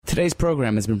Today's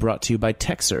program has been brought to you by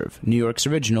TechServe, New York's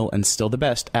original and still the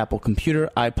best Apple computer,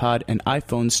 iPod, and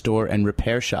iPhone store and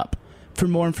repair shop. For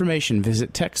more information,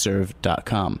 visit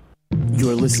techserve.com.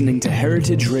 You're listening to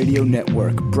Heritage Radio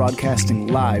Network, broadcasting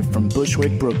live from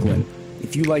Bushwick, Brooklyn.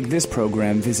 If you like this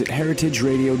program, visit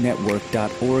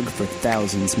heritageradionetwork.org for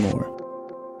thousands more.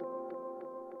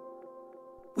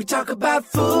 We talk about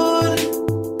food,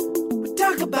 we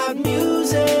talk about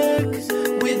music,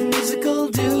 with musical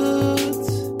dudes.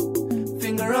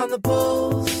 Finger on the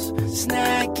pulse,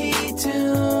 snacky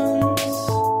tunes.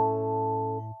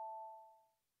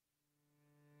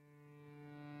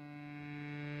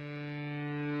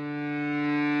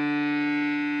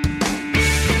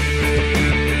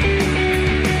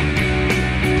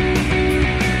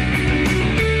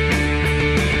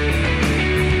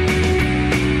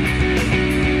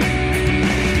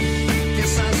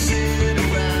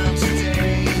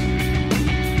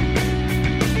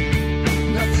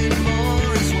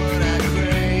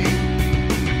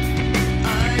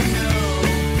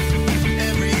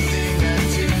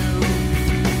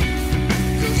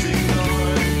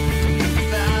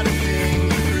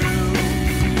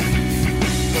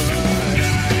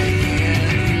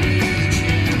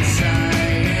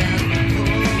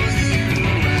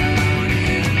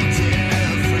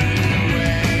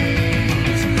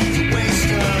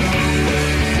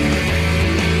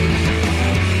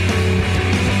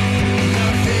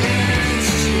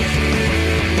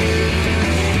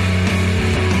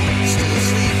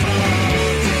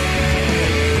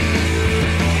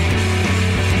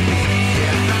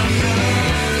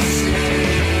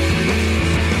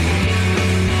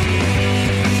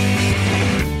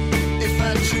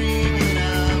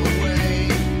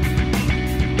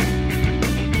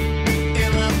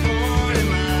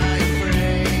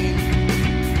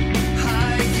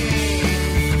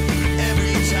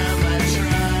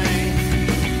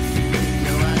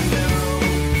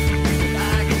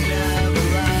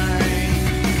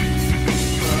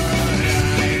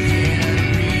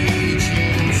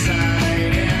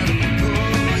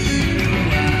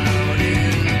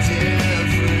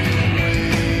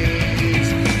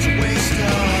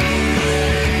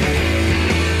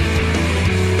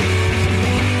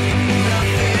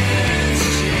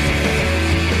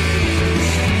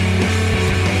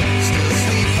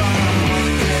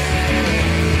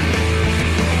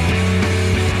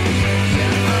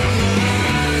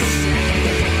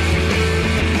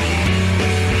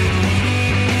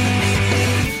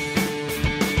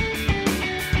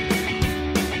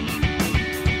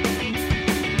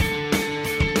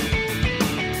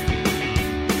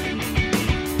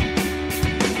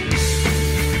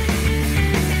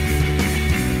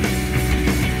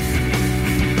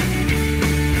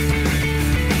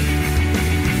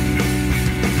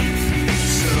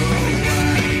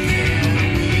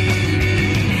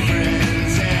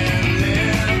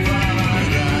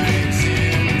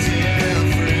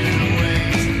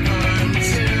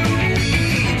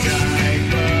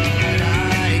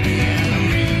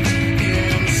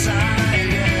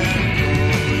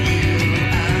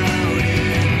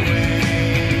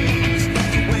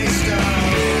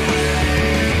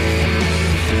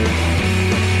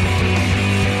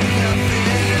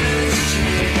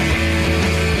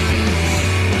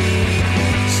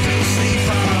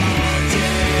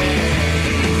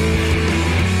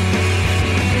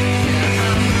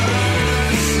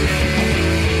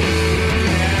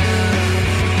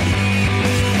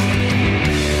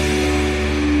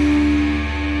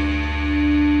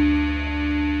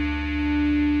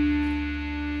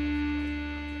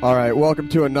 All right, welcome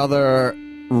to another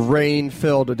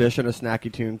rain-filled edition of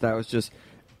Snacky Tunes. That was just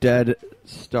Dead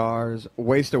Stars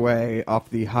Waste Away off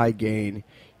the High Gain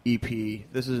EP.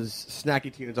 This is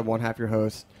Snacky Tunes. I'm one half your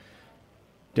host,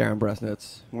 Darren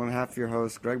Bresnitz. One half your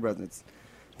host, Greg Bresnitz.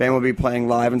 Band will be playing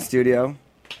live in studio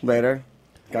later.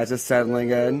 Guys just settling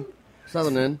in.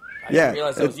 Settling in. I didn't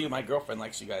realize that was you. My girlfriend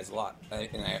likes you guys a lot.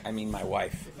 I mean my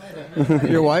wife.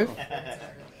 Your wife?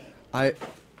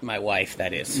 My wife,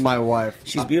 that is. My wife.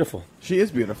 She's beautiful. She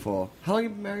is beautiful. How long have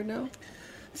you been married now?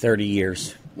 30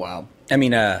 years. Wow.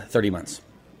 30 months.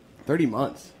 30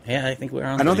 months? Yeah, I think we're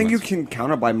on. I don't think months. you can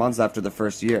count it by months after the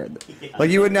first year.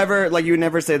 Like you would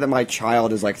never say that my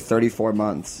child is like 34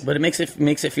 months. But it makes it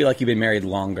feel like you've been married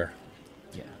longer.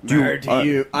 Yeah. Married to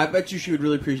you. I bet you she would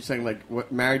really appreciate saying like,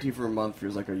 what, married to you for a month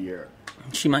feels like a year.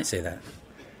 She might say that.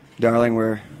 Darling,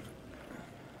 we're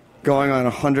going on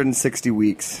 160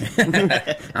 weeks. I'm going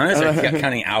to start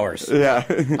counting hours.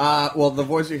 Yeah. Well, the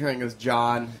voice you're hearing is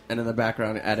John, and in the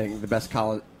background, adding the best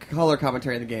color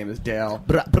commentary in the game is Dale.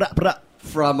 Brah, brah, brah.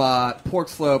 from Pork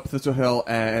Slope, Thistle Hill,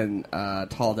 and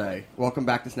Tall Day. Welcome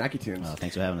back to Snacky Tunes.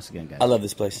 Thanks for having us again, guys. I love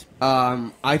this place.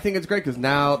 I think it's great because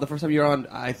now the first time you were on,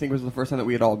 I think was the first time that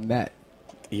we had all met,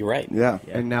 You're right. Yeah.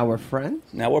 Yeah. and now we're friends.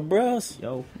 Now we're bros.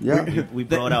 Yo, Yeah. we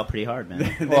brought out pretty hard,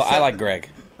 man. Well, I like Greg.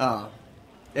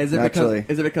 Is it Naturally.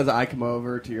 because I come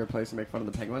over to your place and make fun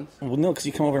of the penguins? Well, no, because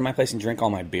you come over to my place and drink all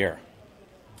my beer.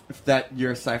 That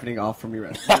you're siphoning off from your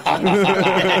rest.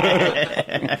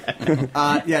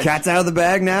 Yeah. Cat's out of the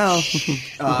bag now.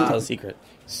 Tell a secret.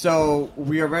 So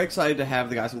we are very excited to have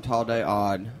the guys from Tall Day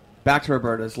on. Back to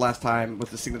Roberta's. Last time was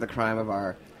the scene of the crime of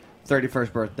our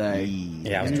 31st birthday.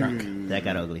 Yeah, I was drunk. That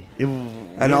got ugly.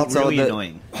 And also really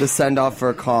annoying. the send off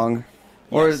for Kong.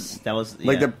 Or Yes, that was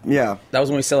like yeah. That was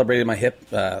when we celebrated my hip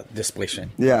dysplasia.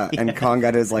 and Kong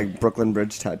got his like Brooklyn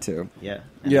Bridge tattoo. Yeah.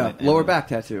 Yeah, And lower back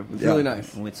tattoo. It's Yeah. really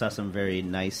nice. And we saw some very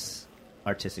nice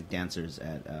artistic dancers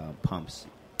at Pumps.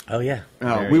 Oh, yeah.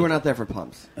 Oh, we were not there for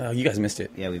pumps. Oh, you guys missed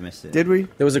it. Yeah, we missed it. Did we?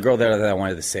 There was a girl there that I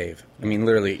wanted to save. I mean,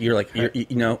 literally, you're like,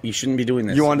 you shouldn't be doing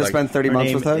this. You wanted to Like, spend 30 her months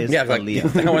name with her? is- Yeah, like,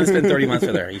 Aaliyah. I want to spend 30 months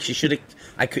with her. She should have.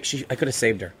 I could have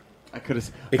saved her. I could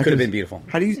have. It could have been beautiful.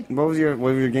 How do you? What was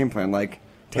your game plan? Like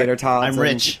tater tots? I'm and-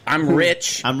 rich. I'm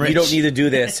rich. I'm You rich. don't need to do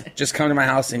this. Just come to my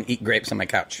house and eat grapes on my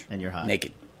couch. And you're hot.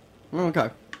 Naked. Oh, okay.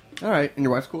 All right. And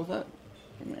your wife's cool with that?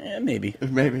 Maybe.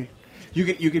 Maybe. You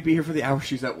could be here for the hour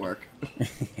she's at work.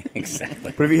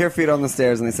 Exactly. But if you hear feet on the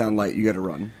stairs and they sound light, you got to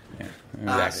run. Yeah,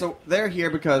 exactly. So they're here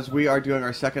because we are doing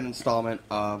our second installment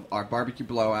of our barbecue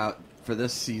blowout for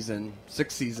this season,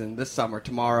 sixth season, this summer,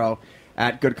 tomorrow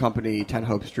at Good Company, 10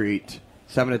 Hope Street,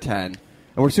 7 to 10. And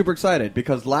we're super excited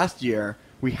because last year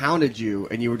we hounded you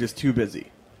and you were just too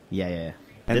busy. Yeah.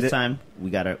 And This it- time we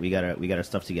got our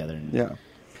stuff together. And Yeah.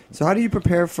 So how do you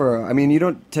prepare for? I mean, you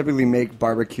don't typically make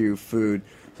barbecue food.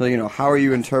 So how are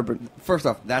you interpreting? First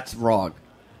off, that's wrong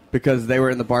because they were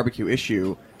in the barbecue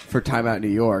issue for Time Out New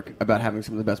York about having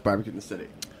some of the best barbecue in the city.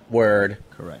 Word.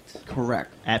 Correct.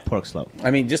 Correct. At Pork Slope.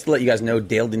 I mean, just to let you guys know,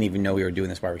 Dale didn't even know we were doing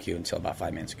this barbecue until about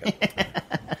 5 minutes ago.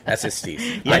 That's his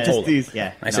Steve. Yeah, I told him. Steve.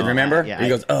 Yeah. I said, No, rememy?" yeah, he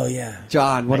goes, "Oh yeah."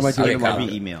 John, what am I saw doing it tomorrow?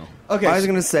 every email. Okay. I was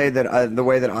going to say that the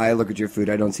way that I look at your food,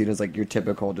 I don't see it as like your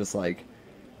typical just like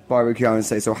barbecue. I would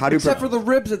say. So how do you? except for the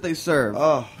ribs that they serve.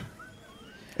 Oh,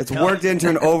 it's worked into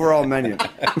an overall menu.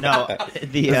 No,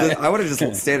 I would have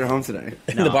just stayed at home today.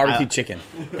 No, the barbecue I- chicken.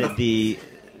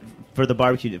 For the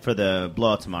barbecue for the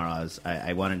blowout tomorrow,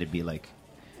 I wanted to be like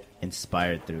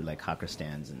inspired through like hawker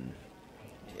stands, and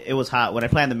it was hot when I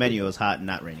planned the menu. It was hot and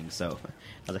not raining, so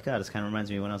I was like, "Oh, this kind of reminds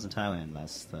me of when I was in Thailand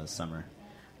last summer."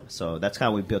 So that's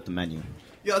how we built the menu.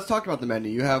 Yeah, let's talk about the menu.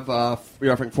 You have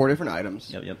you're offering 4 different items.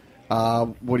 Yep.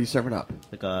 What are you serving up?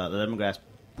 Like a lemongrass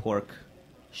pork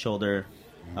shoulder,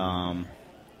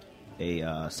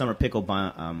 a summer pickle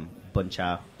bun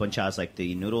cha. Bun cha is like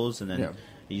the noodles, and then Yeah.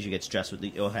 it usually gets dressed with.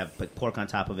 It'll have like pork on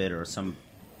top of it or some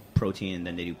protein, and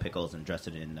then they do pickles and dress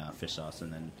it in fish sauce.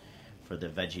 And then for the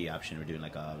veggie option, we're doing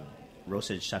like a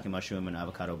roasted shiitake mushroom and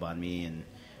avocado banh mi, and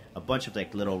a bunch of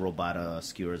like little robata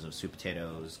skewers of sweet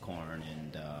potatoes, corn,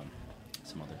 and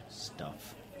some other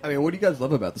stuff. I mean, what do you guys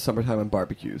love about the summertime and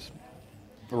barbecues?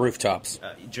 Rooftops.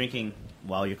 Drinking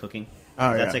while you're cooking.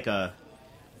 Oh, That's yeah. like a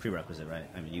prerequisite, right?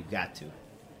 I mean, you got to.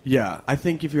 Yeah, I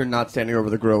think if you're not standing over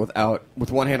the grill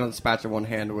with one hand on the spatula, one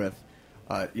hand with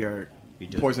your You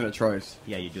do it. poison of choice,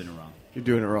 Yeah, you're doing it wrong. you're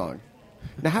doing it wrong.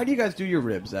 Now, how do you guys do your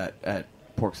ribs at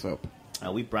Pork Slope?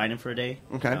 We brine them for a day.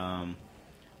 Okay.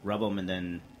 Rub them and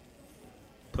then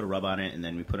put a rub on it, and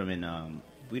then we put them in.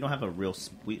 We don't have a real,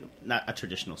 not a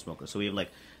traditional smoker, so we have like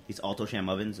these Alto Sham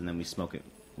ovens, and then we smoke it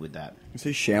with that. You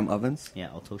say sham ovens? Yeah,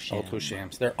 Alto Sham. Alto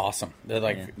Shams. They're awesome. They're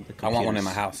like, Yeah, the I want one in computers.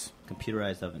 my house.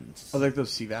 Computerized ovens. Oh, like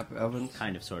those CVAP ovens?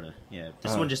 Kind of, sort of. Yeah.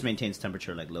 This Oh. one just maintains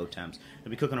temperature like low temps.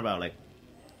 We'll be cooking about like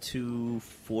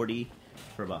 240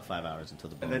 for about 5 hours until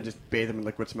the bone. And then just bathe them in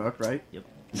liquid smoke, right? Yep.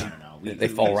 No. They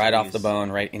fall right off the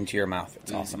bone, right into your mouth.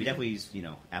 It's We awesome. definitely use,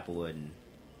 applewood, and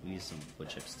we use some wood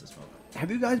chips to smoke.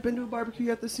 Have you guys been to a barbecue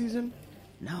yet this season?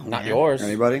 No, Not man. yours.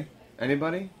 Anybody?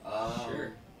 Anybody?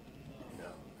 Sure. No,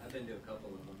 I've been to a couple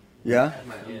of them. Yeah. At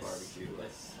my own barbecue.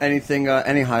 Anything?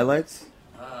 Any highlights?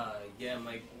 Yeah,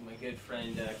 my good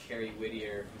friend Carrie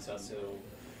Whittier, who's also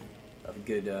a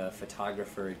good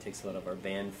photographer. He takes a lot of our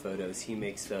band photos. He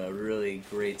makes really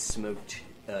great smoked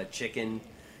chicken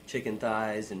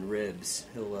thighs and ribs.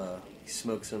 He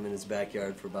smokes them in his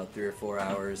backyard for about 3 or 4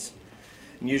 hours.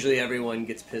 And usually everyone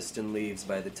gets pissed and leaves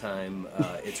by the time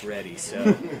it's ready. So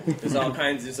there's all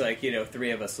kinds. There's like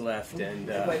 3 of us left, and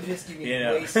Yeah,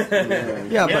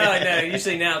 but no.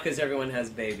 Usually now because everyone has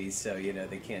babies, so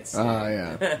they can't. Stay.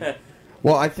 yeah.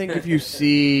 Well, I think if you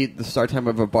see the start time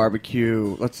of a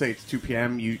barbecue, let's say it's 2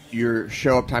 p.m., your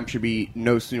show up time should be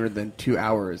no sooner than 2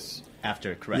 hours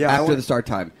After, correct. Yeah. after the start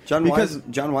time. John because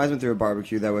Wise went through a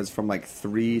barbecue that was from like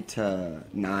 3 to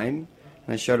 9, and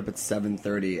I showed up at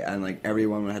 7:30, and like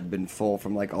everyone had been full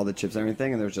from like all the chips and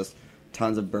everything, and there was just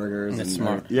tons of burgers. That's and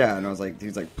smart. Yeah, and I was like,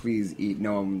 he's like, please eat.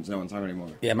 No one's hungry anymore.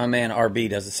 Yeah, my man RB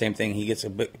does the same thing. He gets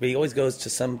but he always goes to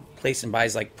some place and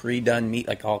buys like pre-done meat,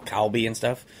 like all kalbi and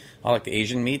stuff, all like the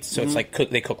Asian meats. So it's like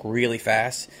they cook really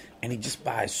fast, and he just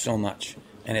buys so much,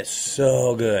 and it's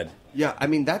so good. yeah, I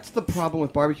mean that's the problem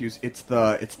with barbecues. It's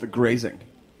the grazing.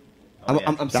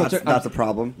 yeah. That's a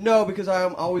problem. No, because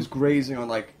I'm always grazing on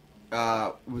like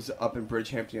was up in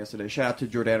Bridgehampton yesterday. Shout out to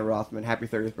Jordana Rothman. Happy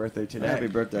 30th birthday today. Happy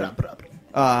birthday.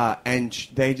 And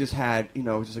they just had,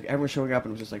 just like everyone showing up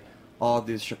and it was just like all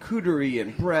this charcuterie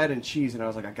and bread and cheese. And I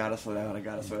was like, I gotta slow down.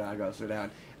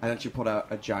 And then she pulled out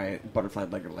a giant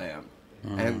butterfly-legged lamb.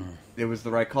 And it was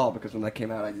the right call because when that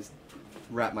came out, I just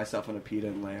wrapped myself in a pita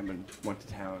and lamb and went to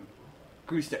town.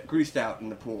 Greased out in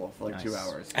the pool for like 2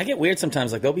 hours. I get weird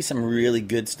sometimes. Like there'll be some really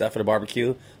good stuff at a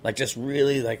barbecue, like just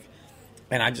really like,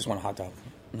 man, I just want a hot dog.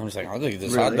 And I'm just like, I'll take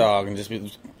this hot Really? dog and just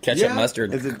ketchup, Yeah.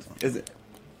 mustard. Is it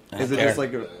don't care. just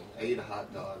like a? I ate a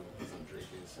hot dog because I'm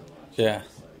drinking so much. Yeah.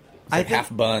 It's like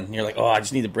half bun. And you're like, oh, I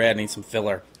just need the bread. I need some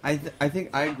filler. I think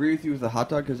I agree with you with the hot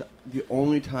dog because the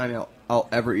only time I'll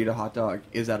ever eat a hot dog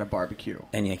is at a barbecue.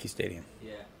 And Yankee Stadium.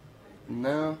 Yeah.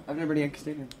 No, I've never been to Yankee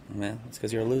Stadium. Man, it's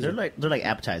because you're a loser. They're like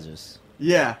appetizers.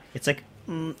 Yeah. It's like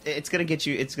it's gonna get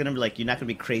you. It's gonna be like you're not gonna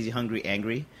be crazy hungry,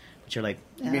 angry, but you're like.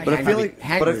 mean, But I feel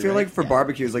Hangry, like right? for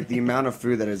barbecues, like the amount of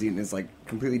food that is eaten is like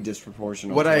completely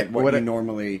disproportional What to I- like, what what you I-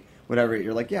 normally whatever.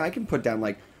 You're like, yeah, I can put down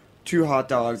like 2 hot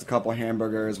dogs, a couple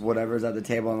hamburgers, whatever's at the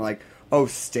table, and like, oh,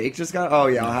 steak just got. Oh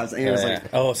yeah, I'll have. And it's like,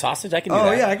 oh, sausage? I can do oh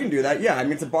that. yeah, I can do that. Yeah, I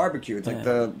mean it's a barbecue. It's like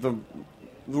the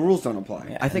rules don't apply.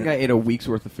 Yeah. I think I ate a week's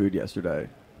worth of food yesterday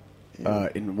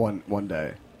in one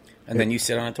day. And then you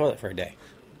sit on a toilet for a day.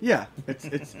 Yeah, it's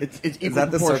Is that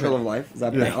the circle of life? Is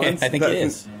that balance? I think it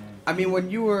is. I mean, when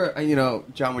you were,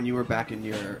 John, when you were back in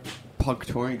your punk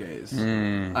touring days,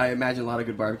 I imagine a lot of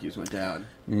good barbecues went down.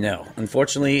 No,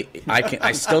 unfortunately,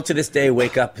 I still to this day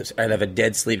wake up out of a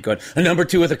dead sleep going, a number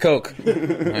 2 with a Coke.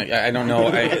 I don't know.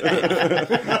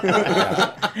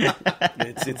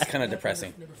 It's kind of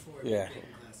depressing. Yeah.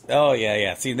 Oh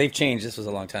yeah. See, they've changed. This was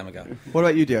a long time ago. What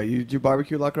about you, Dale? You did you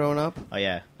barbecue a lot growing up? Oh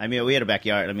yeah, I mean we had a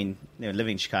backyard. I mean,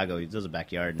 living in Chicago, there's a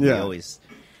backyard. And Yeah. we always.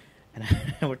 And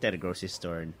I worked at a grocery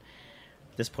store, and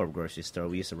this poor grocery store,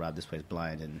 we used to rob this place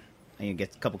blind, and you'd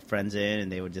get a couple friends in,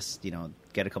 and they would just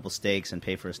get a couple steaks and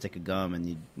pay for a stick of gum, and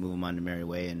you'd move them on the merry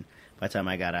way. And by the time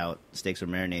I got out, steaks were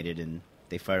marinated, and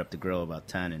they fired up the grill about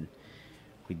 10, and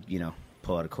we'd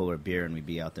pull out a cooler of beer, and we'd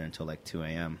be out there until like 2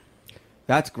 a.m.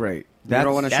 That's great. You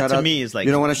don't want to that shout to out. me is like-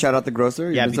 you don't want to shout out the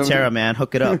grocer. Yeah, You did something? Butera, man,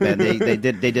 hook it up, man. They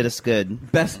did us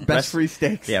good. best free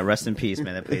steaks. Yeah, rest in peace,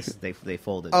 man. That place they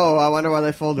folded. Oh, I wonder why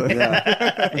they folded.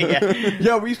 Yeah. yeah.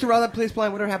 Yo, we used to rob that place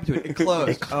blind. Whatever happened to it? It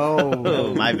closed.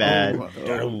 Oh, my bad.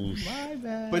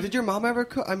 But did your mom ever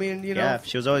cook? I mean, Yeah,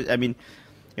 she was always. I mean,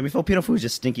 Filipino food is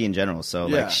just stinky in general. So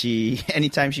Yeah. like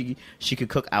anytime she could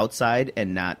cook outside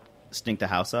and not stink the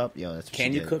house up. That's what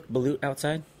Can she you did. cook balut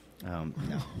outside? No.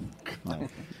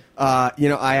 I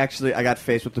got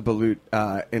faced with the balut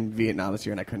in Vietnam this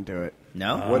year, and I couldn't do it.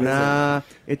 No. What is Nah,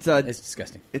 it's It's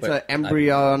disgusting. it's But an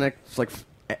embryonic, it's like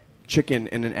chicken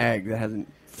in an egg that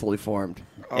hasn't fully formed.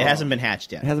 It hasn't been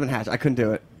hatched yet. It hasn't been hatched. I couldn't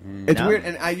do it. It's No. weird,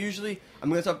 and I usually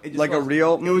gonna stop. It just like a was-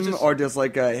 real, It was just or just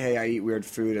like a, hey, I eat weird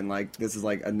food, and like this is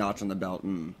like a notch on the belt.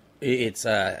 It's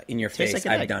in your Tastes face. like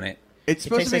an I've egg. done it. It's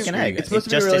supposed to tastes be like an egg. It's supposed It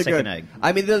to be just really tastes like good. an egg.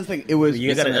 I mean, the other thing, it was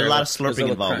You got a lot of There's slurping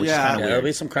little involved, crunch. which is Yeah. kind of There'll weird.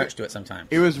 be some crunch to it sometimes.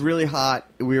 It was really hot.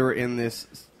 We were in this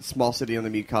small city on the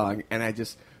Mekong, and I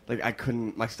just I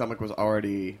couldn't. My stomach was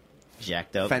already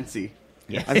Jacked up. fancy.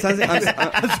 Yeah. I'm sensing,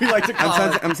 As we like to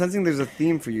call it. I'm sensing there's a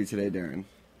theme for you today, Darren.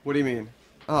 What do you mean?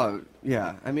 Oh,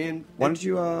 yeah. I mean, Why don't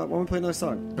you play another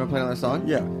song? You want to play another song?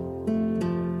 Yeah.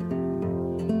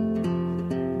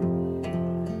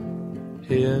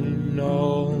 In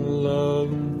all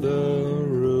of the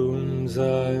rooms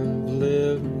I've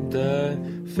lived, I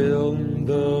filled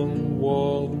the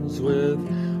walls with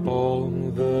all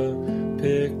the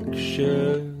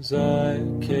pictures I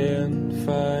can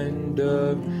find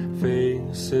of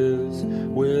faces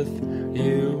with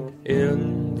you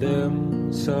in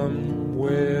them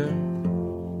somewhere.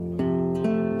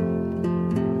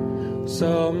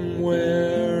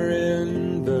 Somewhere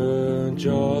in the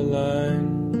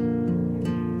jawline,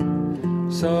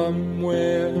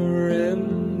 somewhere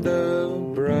in the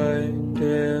bright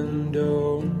and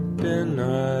open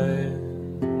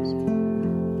eyes.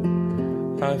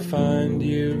 I find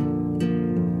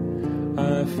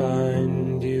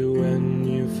you when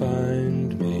you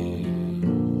find me.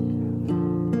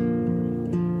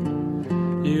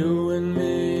 You and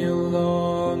me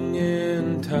along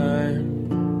in time.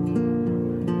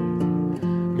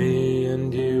 Me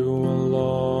and you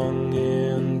along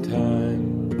in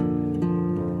time.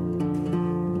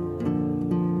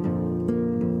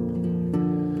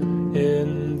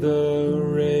 In the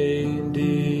radiator,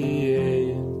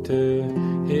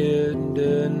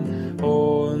 hidden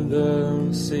on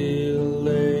the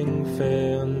ceiling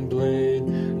fan blade,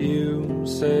 you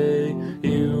say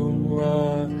you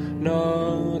are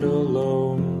not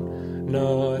alone,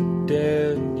 not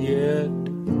dead yet.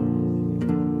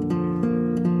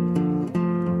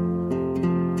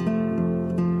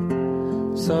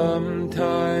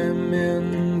 Sometime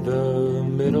in the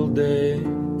middle day,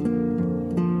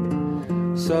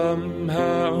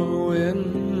 somehow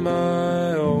in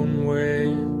my own way,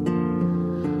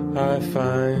 I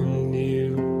find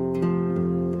you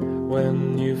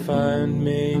when you find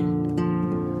me.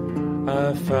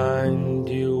 I find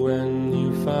you when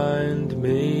you find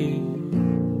me.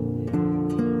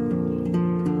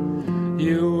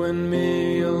 You and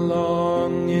me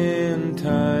along in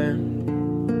time.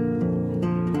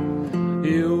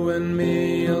 You and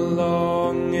me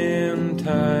along in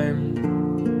time.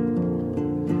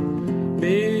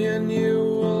 Me and you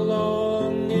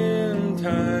along in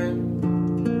time.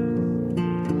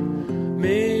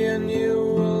 Me and you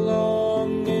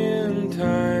along in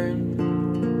time.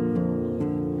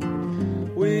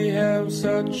 We have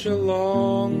such a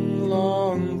long,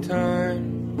 long time.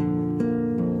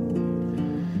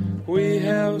 We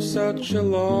have such a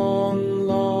long,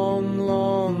 long,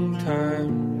 long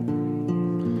time.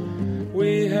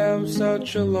 We have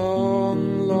such a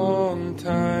long, long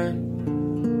time.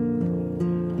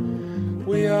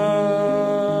 We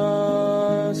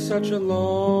are such a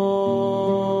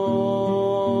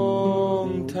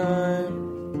long time.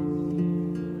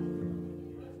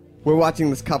 We're watching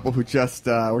this couple who just,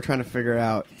 we're trying to figure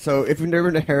out. So if you've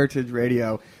never been to Heritage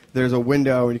Radio, there's a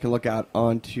window and you can look out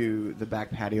onto the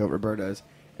back patio at Roberta's,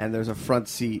 and there's a front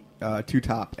seat,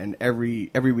 two-top, and every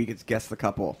week it's Guess the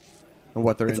Couple and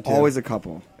what they're It's into. always a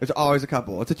couple. It's always a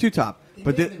couple. It's a two-top.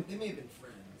 But They may have been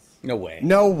friends. No way.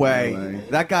 no way. No way.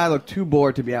 That guy looked too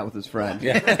bored to be out with his friend.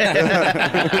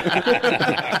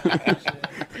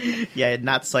 Yeah,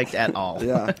 not psyched at all.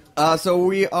 Yeah. So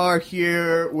we are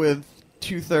here with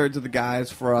 2/3 of the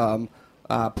guys from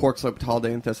Pork Slope,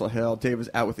 Holiday, and Thistle Hill. Dave was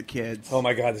out with the kids. Oh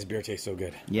my god, this beer tastes so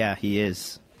good. Yeah, he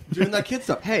is. Doing that kid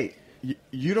stuff. Hey,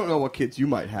 you don't know what kids you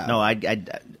might have. No, I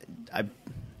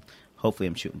hopefully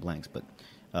I'm shooting blanks, but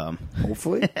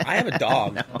Hopefully. I have a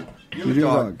dog. You You do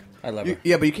a dog. I love her.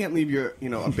 Yeah, but you can't leave your,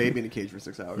 a baby in a cage for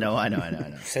 6 hours. no, I know.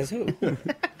 Says who? As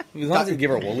long as we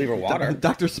give her, we'll leave her water.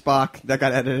 Dr. Spock, that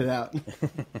got edited out.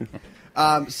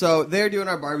 So they're doing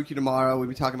our barbecue tomorrow. We'll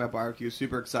be talking about barbecue.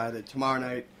 Super excited. Tomorrow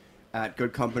night at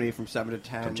Good Company from 7 to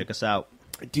 10. Come check us out.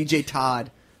 DJ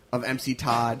Todd of MC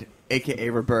Todd, a.k.a.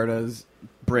 Roberta's,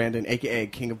 Brandon, a.k.a.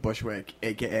 King of Bushwick,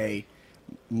 a.k.a.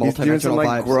 He's doing some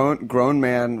Multidimensional Vibes. grown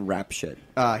man rap shit.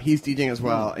 He's DJing as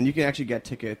well. And you can actually get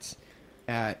tickets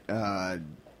at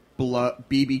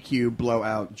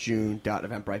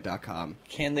bbqblowoutjune.eventbrite.com.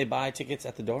 Can they buy tickets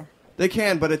at the door? They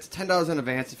can, but it's $10 in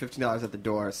advance and $15 at the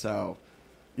door. So,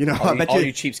 I All bet you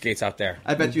you cheapskates out there.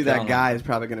 I bet you Down that on guy is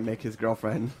probably going to make his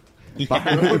girlfriend buy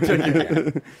her own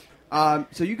ticket.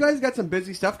 So you guys got some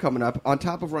busy stuff coming up. On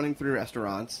top of running 3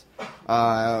 restaurants,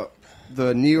 the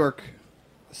New York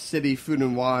City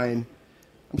Wine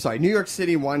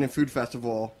and Food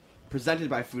Festival, presented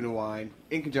by Food and Wine,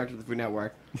 in conjunction with the Food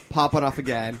Network, popping off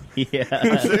again.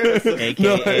 Yeah, Seriously.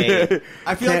 AKA.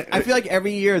 I feel like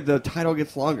every year the title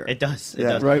gets longer. It does. It Yeah,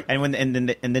 does. right. And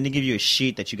then they give you a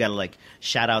sheet that you gotta like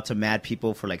shout out to mad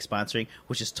people for like sponsoring,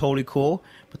 which is totally cool.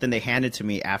 But then they hand it to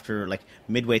me after like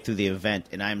midway through the event,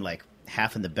 and I'm like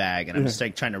half in the bag, and I'm just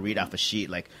like trying to read off a sheet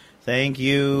like, thank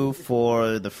you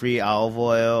for the free olive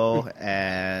oil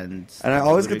and And I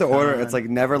always get the order. Rubicon. It's like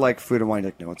never like food and wine.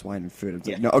 Like, no, it's wine and food. It's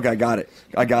like, Yeah. no, okay, I got it.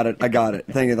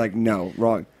 Then you're like, no,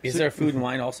 wrong. Is there food and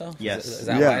wine also? Yes. Is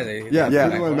that Yeah. why they? Yeah, Yeah.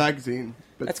 Food and Wine magazine.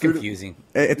 But That's Food- confusing.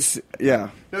 It's yeah.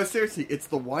 No, seriously, it's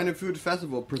the Wine and Food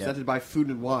Festival presented by Food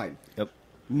and Wine. Yep.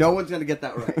 No one's going to get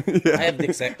that right. I have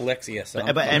dyslexia,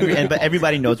 so But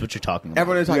everybody knows what you're talking about.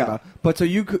 Everyone is talking Yeah. about. But so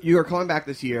you are coming back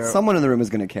this year. Someone in the room is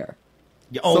gonna care.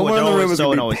 Yeah, Someone in the room is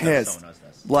someone gonna be always does, pissed. someone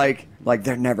always does. Like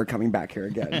they're never coming back here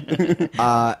again.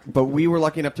 But we were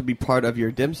lucky enough to be part of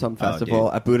your dim sum festival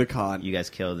dude. at Budokan. You guys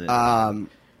killed it.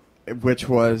 which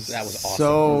was, That was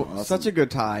awesome. such a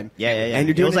good time. Yeah. And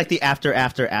you're it doing was like the after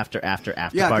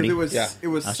yeah, party. because it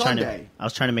was I was Sunday. I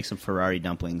was trying to make some Ferrari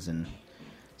dumplings and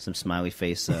some smiley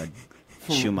face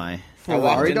shumai. I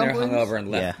walked Ferrari in there dumplings? hungover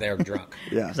and left Yeah. there drunk.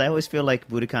 Yeah. Because I always feel like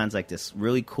Budokan's like this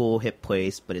really cool hip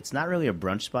place, but it's not really a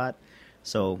brunch spot.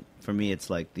 So for me, it's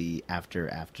like the after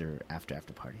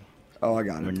party Oh, I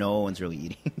got where it. no one's really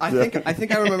eating. I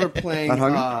think I remember playing Not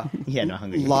hungry? Yeah, no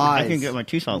hungry. Lies. I can get my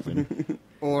teeth open.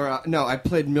 or no, I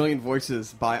played Million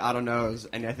Voices by I Don't Knows,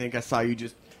 and I think I saw you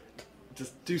just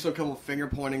do some couple finger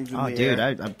pointings in Oh, the dude,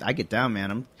 air. I get down,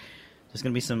 man. There's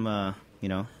gonna be some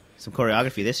some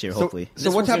choreography this year, hopefully. So This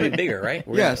what's one's gonna be happening? bigger, right?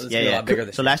 Yes. It's gonna be a lot bigger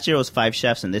this So year. last year it was 5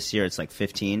 chefs, and this year it's like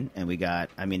 15. And we got,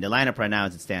 the lineup right now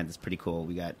as it stands is pretty cool.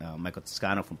 We got Michael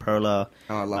Toscano from Perla.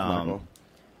 Oh, I love Michael.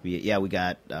 We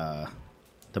got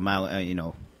the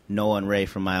Mile, Noah and Ray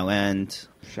from Mile End.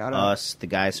 Shout out. Us, the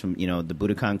guys from the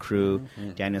Budokan crew,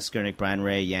 Daniel Skurnick, Brian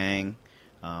Ray, Yang.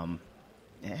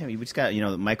 We just got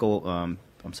Michael.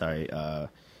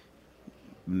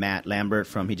 Matt Lambert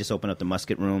he just opened up the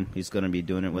Musket Room. He's going to be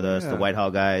doing it with us. The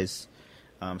Whitehall guys.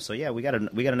 So yeah, we got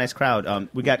a nice crowd.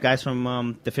 We got guys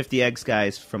from the 50 Eggs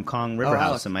guys from Kong River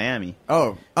House in Miami.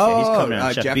 Oh, Yeah, he's coming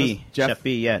out. Chef Jeff B. Jeff. Chef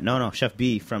B. Yeah, no, Chef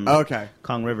B from Okay.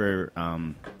 Kong River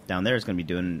down there is going to be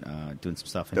doing some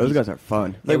stuff. And Those he's- guys are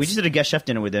fun. Yeah, we just did a guest chef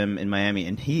dinner with him in Miami,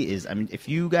 and he is. If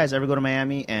you guys ever go to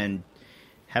Miami and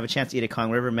have a chance to eat at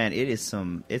Kong River, man, it's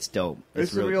dope.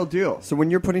 It's the real deal. So when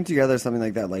you're putting together something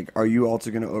like that, like, are you also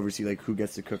going to oversee like who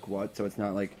gets to cook what? So it's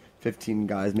not like 15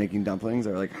 guys making dumplings,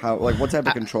 or like how? Like what type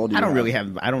of control do you? I don't have? really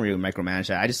have. I don't really micromanage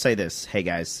that. I just say this: hey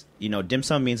guys, dim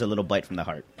sum means a little bite from the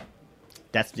heart.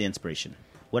 That's the inspiration.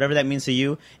 Whatever that means to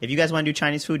you. If you guys want to do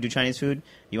Chinese food, do Chinese food.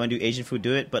 You want to do Asian food,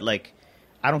 do it. But like,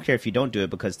 I don't care if you don't do it,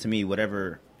 because to me,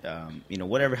 whatever,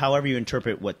 however you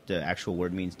interpret what the actual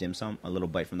word means, dim sum, a little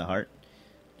bite from the heart,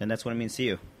 then that's what it means to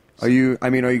you. Are you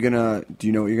gonna? Do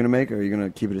you know what you're gonna make, or are you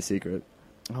gonna keep it a secret?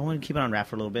 I want to keep it on wrap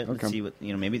for a little bit. Okay. Let's see what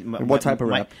maybe. What type of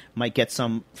wrap? Might get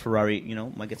some Ferrari.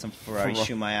 Might get some Ferrari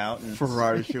shumai out and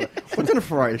Ferrari shumai. What kind of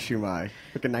Ferrari shumai?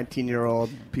 Like a 19-year-old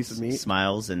piece of meat?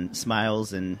 smiles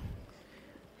and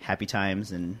happy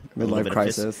times and Midlife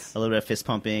crisis. a little bit of fist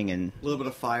pumping and A little bit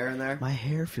of fire in there. my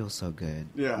hair feels so good.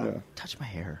 Yeah. Touch my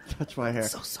hair. Touch my hair.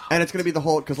 So soft. And it's going to be the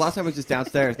whole, because last time it was just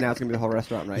downstairs, now it's going to be the whole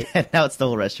restaurant, right? Now it's the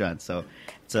whole restaurant, so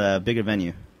it's a bigger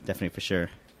venue, definitely for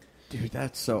sure. Dude,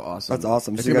 that's so awesome. That's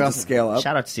awesome. It's So you gonna got be to awesome. scale up.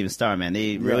 Shout out to Steven Starr, man.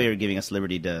 They really are giving us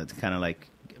liberty to kind of like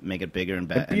make it bigger and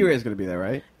better. And B-Ray's going to be there,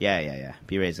 right? Yeah.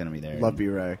 B-Ray's gonna be there. Love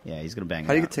B-Ray. Yeah, he's gonna bang.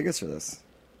 How do you it get tickets for this?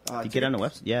 out. You get on the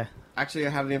website. Yeah. Actually, I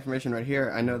have the information right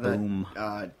here. I know Boom.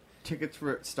 that tickets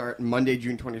for it start Monday,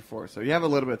 June 24th. So you have a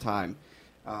little bit of time.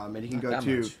 And you can go that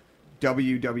to much.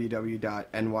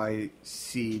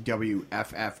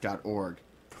 www.nycwff.org.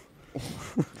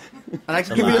 And I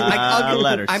can give you, lot of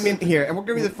letters. I'm in here, and we'll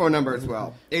give you the phone number as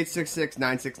well.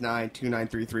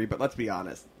 866-969-2933. But let's be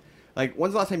honest. Like,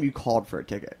 when's the last time you called for a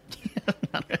ticket?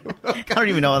 I don't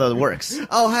even know how that works.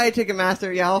 Oh, hi,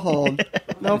 Ticketmaster. Yeah, I'll hold.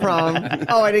 No problem.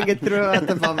 Oh, I didn't get through.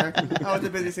 That's a bummer. Oh, it's a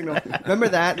busy signal. Remember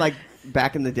that, like,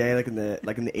 back in the day, like in the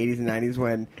 80s and 90s,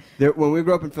 when we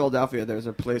grew up in Philadelphia, there was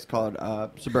a place called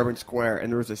Suburban Square, and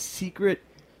there was a secret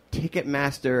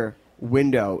Ticketmaster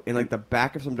window in like the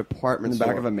back of some department In the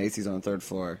store. back of a Macy's on the 3rd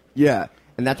floor. Yeah,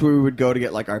 and that's where we would go to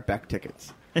get like our Beck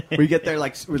tickets. We get there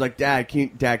like we're like, Dad, can you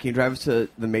drive us to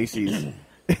the Macy's in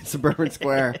Suburban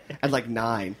Square at like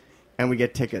 9, and we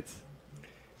get tickets.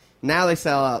 Now they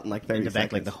sell out in like 30 In the back,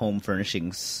 seconds. like the home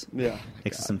furnishings. Yeah.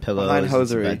 Next to some pillows, Behind and some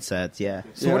hosiery. bed sets. Yeah.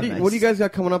 So what do you guys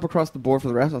got coming up across the board for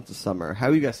the restaurants this summer? How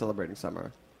are you guys celebrating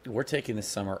summer? We're taking the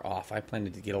summer off. I plan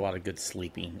to get a lot of good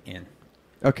sleeping in.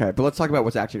 Okay, but let's talk about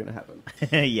what's actually going to happen.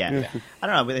 yeah. I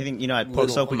don't know, but I think at Pork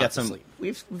Little Slope we got amount of some. sleep.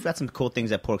 We've got some cool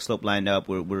things at Pork Slope lined up.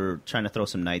 We're trying to throw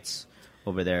some nights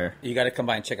over there. You got to come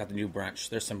by and check out the new brunch.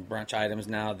 There's some brunch items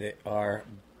now that are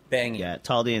banging. Yeah,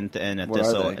 Taldi and What are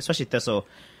Thistle, they? especially Thistle.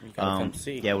 You gotta come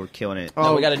see. Yeah, we're killing it.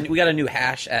 No, we got a new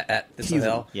hash at Thistle Tease 'em.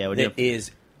 Hill. Yeah, we that did. is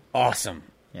awesome.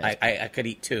 Yeah. I could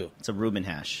eat 2. It's a Reuben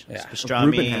hash. Yeah. It's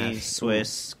Reuben pastrami, hash.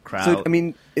 Swiss, kraut. So I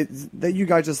mean, it's that you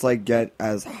guys just like get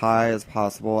as high as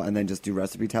possible and then just do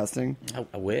recipe testing.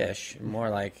 I wish more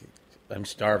like I'm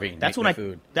starving. That's Make when me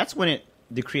food. That's when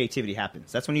the creativity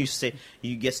happens. That's when you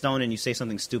get stoned and you say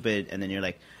something stupid, and then you're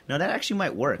like, no, that actually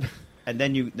might work. And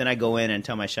then I go in and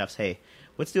tell my chefs, hey,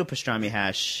 let's do a pastrami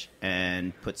hash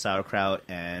and put sauerkraut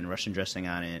and Russian dressing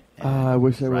on it. And I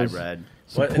wish there fried was bread.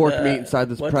 some pork meat inside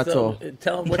this pretzel.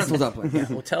 Pretzel dumpling. Yeah,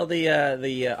 well, tell the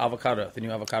avocado, the new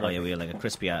avocado. Oh yeah, we have like a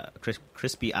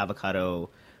crispy avocado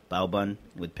bao bun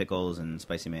with pickles and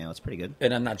spicy mayo. It's pretty good.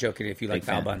 And I'm not joking. If you like Big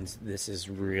fan. bao buns, this is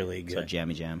really good. It's a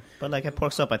jammy jam. But like at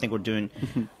Pork Soap, I think we're doing,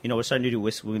 we're starting to do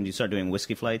whiskey. We're going to start doing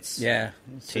whiskey flights. Yeah.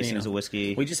 Tastings of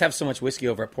whiskey. We just have so much whiskey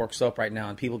over at Pork Soap right now,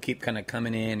 and people keep kind of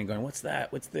coming in and going, what's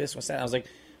that? What's this? What's that? I was like,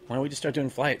 why don't we just start doing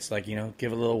flights? Like,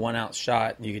 give a little 1 ounce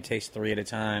shot. You can taste 3 at a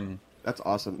time. That's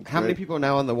awesome. How many people are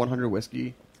now on the 100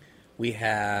 whiskey? We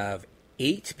have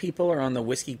 8 people are on the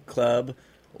whiskey club.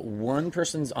 1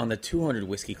 person's on the 200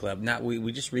 whiskey club.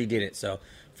 We just redid it. So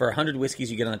for 100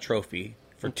 whiskeys, you get on a trophy.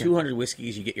 For 200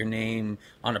 whiskeys, you get your name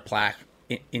on a plaque,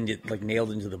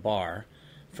 nailed into the bar.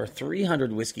 For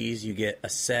 300 whiskeys, you get a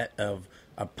set of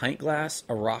a pint glass,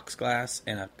 a rocks glass,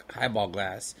 and a highball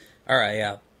glass, or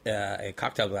a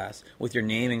cocktail glass with your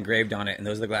name engraved on it. And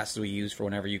those are the glasses we use for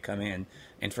whenever you come in.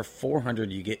 And for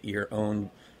 400, you get your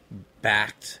own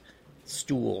backed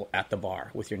stool at the bar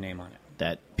with your name on it.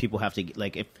 That people have to,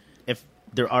 like, if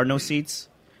there are no seats,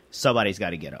 somebody's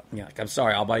got to get up. Yeah, like, I'm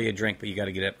sorry, I'll buy you a drink, but you got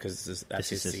to get up because that's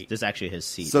his seat. This is actually his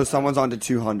seat. So someone's on to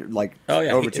 200, like he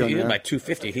over 200. by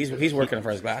 250. He's working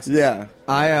for his glasses. Yeah.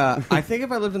 I think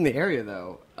if I lived in the area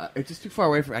though, it's just too far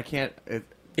away from. I can't.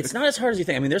 It's not as hard as you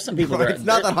think. I mean, there's some people that it's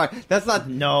not that hard. That's not.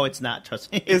 No, it's not.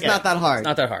 Trust me. It's not that hard. It's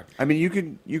not that hard. I mean, you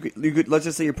could. Let's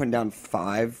just say you're putting down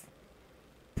 5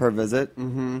 per visit.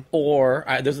 Mm-hmm. Or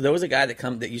there was a guy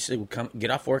that used to come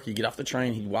get off work. He'd get off the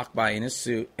train. He'd walk by in his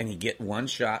suit and he'd get 1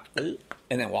 shot and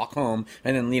then walk home.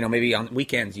 And then maybe on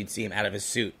weekends you'd see him out of his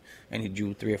suit and he'd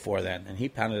do 3 or 4 then. And he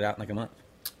pounded it out in like a month.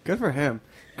 Good for him.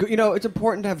 It's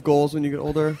important to have goals when you get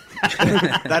older.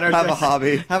 That are have a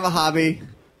hobby. Have a hobby.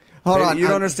 Hold on. You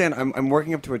don't understand. I'm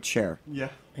working up to a chair. Yeah.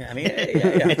 Yeah, I mean,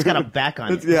 It's got a back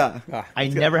on it. Yeah. I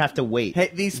never have to wait.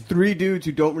 Hey, these 3 dudes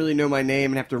who don't really know my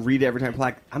name and have to read it every time I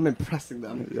plaque, I'm impressing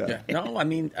them. Yeah. No, I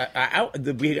mean,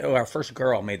 our first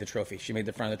girl made the trophy. She made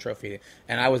the front of the trophy,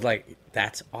 and I was like,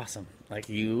 "That's awesome!" Like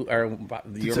you're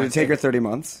So it take her 30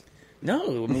 months.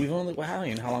 No, I mean, we've only how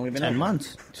long we've been 10 open?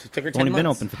 months. It took her 10 Only been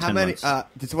months. open for How 10 many? months.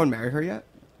 Did someone marry her yet?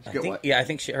 I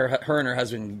think her and her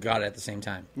husband got it at the same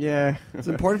time. Yeah. It's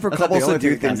important for That's not couples the to only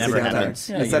do thing things that never together happens.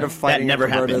 instead of fighting. That never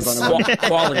Roberta's happens. on a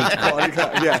Quality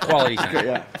time. Yeah. Quality time.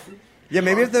 Yeah. Yeah,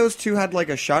 maybe if those two had like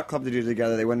a shot club to do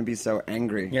together, they wouldn't be so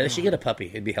angry. Yeah, they should get a puppy.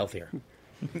 It'd be healthier.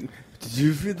 Did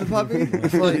you feed the puppy? I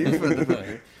thought you fed the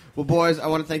puppy. Well, boys, I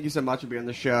want to thank you so much for being on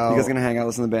the show. You guys gonna hang out,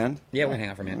 listen to the band? Yeah, we're gonna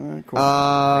hang out for a minute. Cool.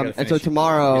 And so finish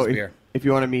tomorrow, this beer. if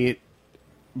you want to meet,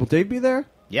 will Dave be there?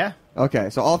 Yeah. Okay,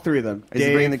 so all 3 of them. Is he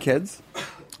Dave, bringing the kids?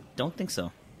 Don't think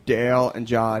so. Dale, and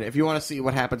John. If you want to see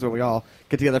what happens when we all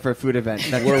get together for a food event,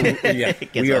 that's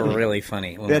We are really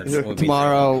funny. When that's we'll be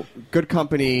tomorrow. Good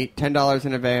company, $10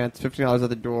 in advance, $15 at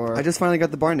the door. I just finally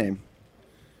got the bar name.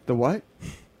 The what?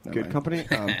 Never Good mind. company.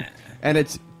 And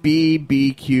it's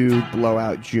BBQ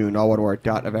Blowout June, all one word,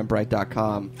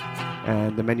 .eventbrite.com.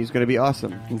 And the menu's going to be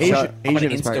awesome. I'm gonna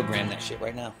inspired. Instagram that shit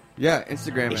right now. Yeah,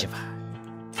 Instagram it.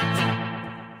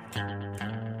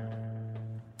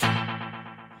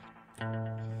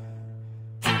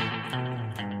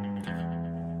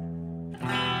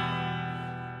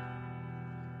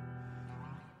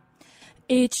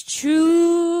 It's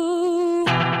true.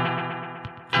 I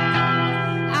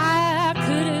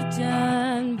could have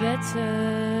done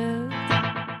better.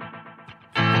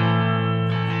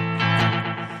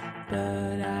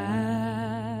 But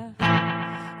I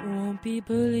won't be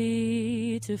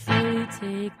bullied to fully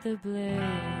take the blame.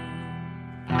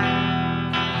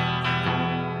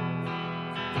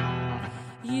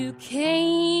 You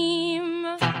came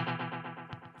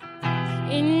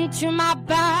into my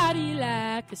body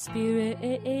like a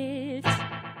spirit.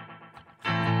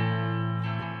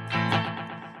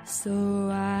 So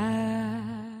I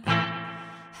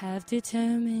have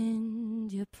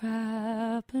determined your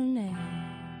proper name.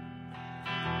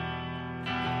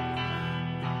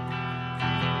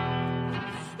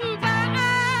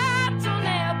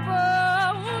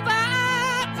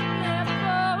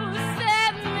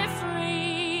 Set me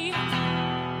free.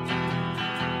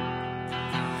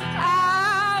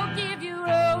 I'll give you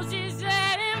roses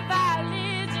and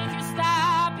violets if you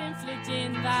stop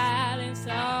inflicting violence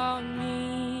on me.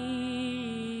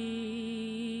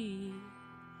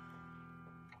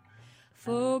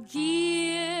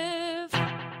 Forgive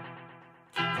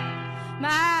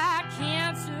my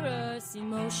cancerous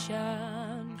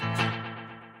emotion.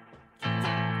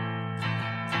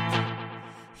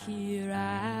 Here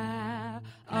I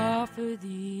offer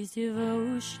these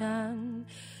devotion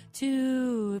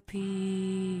to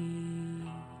appease.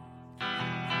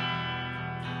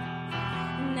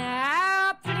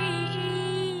 Now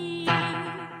please,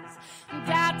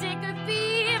 God, take a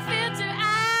beer filter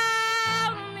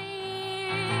out of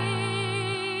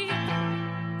me.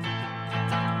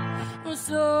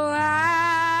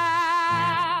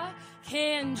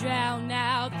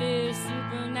 this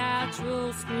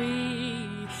supernatural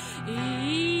scream.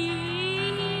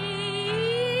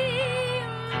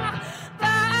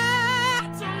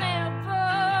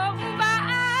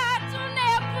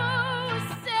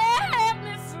 Set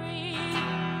me free.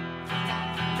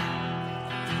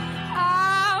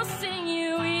 I'll sing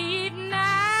you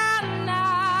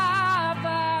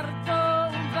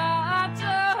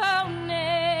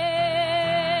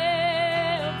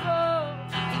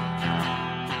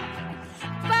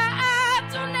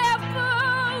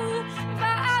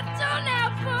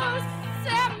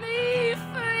set me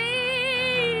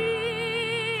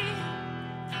free.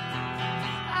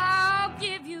 I'll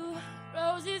give you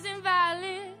roses and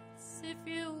violets if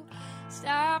you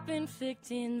stop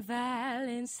inflicting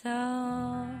violence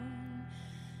on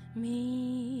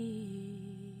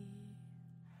me.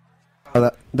 Oh,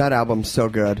 that album's so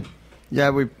good. Yeah,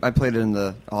 I played it in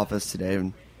the office today,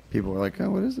 and people were like, "Oh,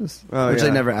 what is this?" Oh, Which yeah.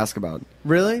 they never ask about.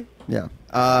 Really? Yeah.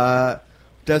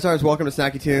 Dead Stars, welcome to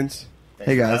Snacky Tunes.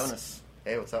 Hey guys.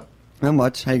 Hey, what's up? Not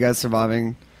much. How you guys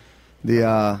surviving?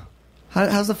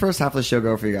 How's the first half of the show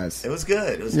go for you guys? It was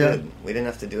good. It was Yeah. good. We didn't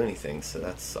have to do anything, so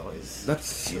that's always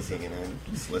easy, you know.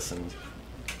 Just listen.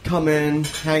 Come in,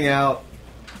 hang out.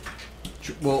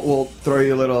 We'll throw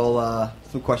you a little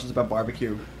some questions about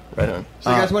barbecue. Right on. So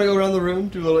you guys want to go around the room,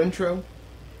 do a little intro?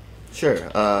 Sure.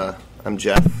 I'm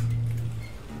Jeff.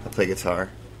 I play guitar.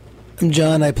 I'm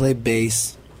John. I play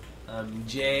bass. I'm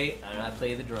Jay, and I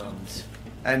play the drums.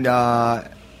 And where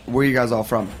are you guys all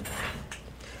from?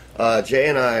 Jay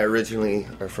and I originally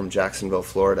are from Jacksonville,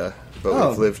 Florida, but Oh.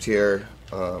 we've lived here,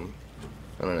 I don't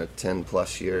know, 10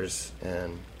 plus years,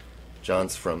 and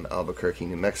John's from Albuquerque,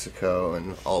 New Mexico,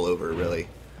 and all over, really.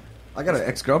 I got an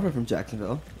ex-girlfriend from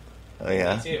Jacksonville. Oh,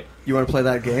 yeah? Me too. You want to play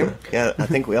that game? Yeah, I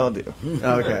think we all do.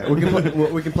 Okay,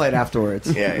 we can play it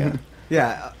afterwards. Yeah.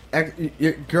 Yeah,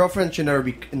 your girlfriend should never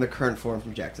be in the current form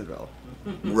from Jacksonville.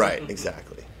 Right,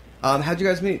 exactly. How'd you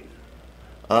guys meet?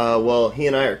 Well, he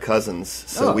and I are cousins,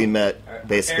 so Oh. we met Our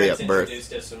basically parents at birth.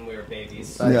 introduced us when we were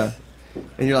babies. Yeah.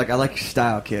 And you're like, I like your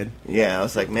style, kid. Yeah, I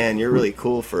was like, man, you're really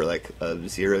cool for like a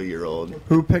 0-year-old.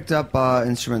 Who picked up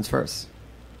instruments first?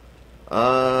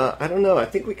 I don't know. I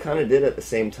think we kind of did at the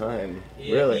same time.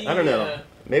 Yeah, really, I don't know. yeah.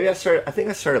 Maybe I think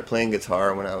I started playing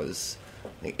guitar when I was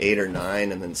like 8 or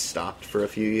 9, and then stopped for a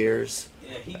few years.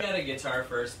 Yeah, he got a guitar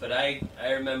first, but I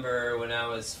remember when I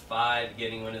was 5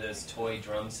 getting one of those toy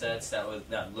drum sets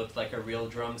that looked like a real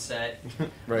drum set,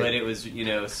 Right. but it was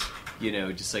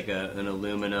just like an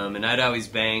aluminum, and I'd always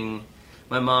bang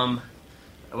my mom.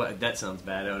 Well, that sounds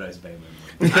bad. I would always bang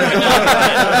my mom.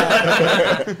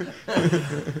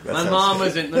 My mom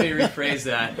wasn't. Let me rephrase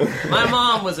that. My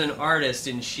mom was an artist,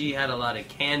 and she had a lot of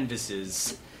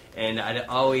canvases, and I'd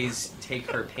always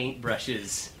take her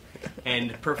paintbrushes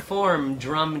and perform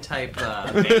drum type banging.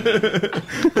 I don't know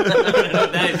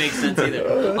if that makes sense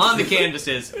either. On the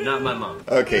canvases, not my mom.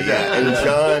 Okay, yeah. And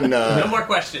John. No more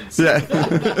questions. Yeah.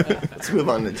 Let's move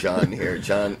on to John here.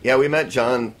 John. Yeah, we met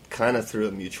John kind of through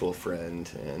a mutual friend,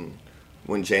 and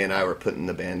when Jay and I were putting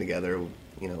the band together,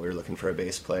 we were looking for a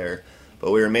bass player, but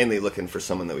we were mainly looking for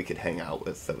someone that we could hang out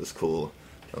with that was cool.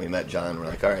 And we met John, and we're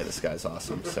like, all right, this guy's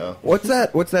awesome. So What's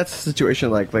that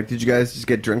situation like? Like, did you guys just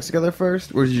get drinks together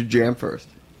first, or did you jam first?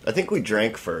 I think we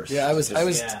drank first. Yeah, I was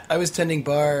Yeah. I was tending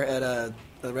bar at a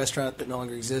restaurant that no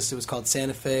longer exists. It was called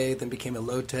Santa Fe, then became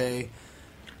Elote.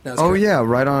 Now it's Oh great. yeah,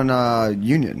 right on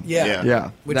Union. Yeah.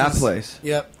 Yeah, Which that is- place.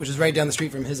 Yep, which was right down the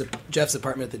street from Jeff's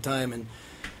apartment at the time,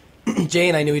 and Jay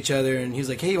and I knew each other, and he was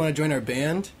like, "Hey, you want to join our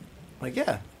band?" I'm like,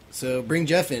 yeah. So bring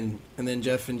Jeff in, and then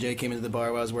Jeff and Jay came into the bar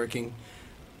while I was working.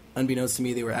 Unbeknownst to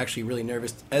me, they were actually really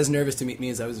nervous to meet me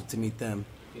as I was to meet them.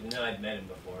 Even though I'd met him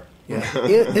before. Yeah,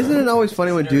 Isn't it always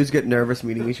funny when dudes get nervous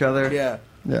meeting each other? yeah.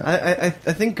 I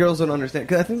think girls don't understand,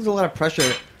 because I think there's a lot of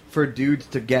pressure for dudes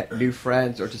to get new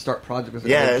friends or to start projects with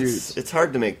Yeah, other it's dudes. it's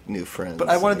hard to make new friends. But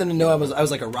I wanted them to know I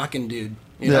was like a rockin' dude.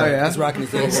 You Yeah, know, yeah. I was rocking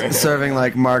things. Serving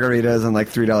like margaritas and like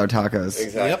 $3 tacos.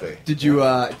 Exactly. Did you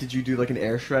do like an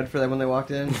air shred for them when they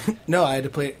walked in? No, I had to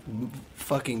play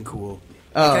fucking cool.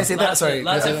 Oh. Can I say that? Lots Sorry. of,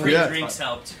 lots can I of say free that? drinks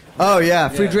helped. Oh yeah,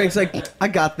 free Yeah. drinks. Like, I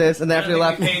got this, and then I after they don't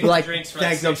left, think we paid like, for drinks for like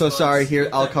thanks, I'm 6 so months. sorry. Here,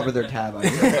 I'll cover their tab.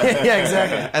 Yeah,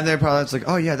 exactly. And they're probably just like,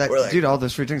 oh yeah, We're like- dude, all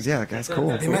those free drinks. Yeah, that guy's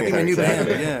cool. They might be my new band.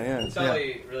 Exactly. Yeah, That's all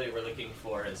we really were looking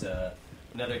for is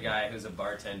another guy who's a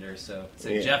bartender. So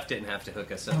Yeah. Jeff didn't have to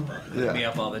hook us up. Hook me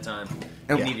up all the time.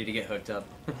 And- We needed to get hooked up.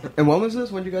 And when was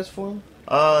this? When did you guys form?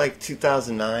 Like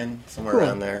 2009, somewhere Cool.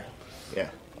 around there. Yeah.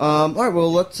 All right.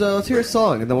 Well, let's hear a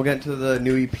song, and then we'll get into the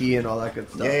new EP and all that good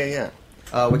stuff. Yeah.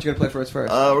 What you gonna play for us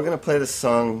first? We're gonna play this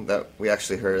song that we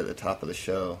actually heard at the top of the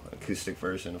show, acoustic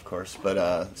version, of course, but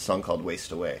a song called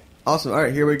 "Waste Away." Awesome. All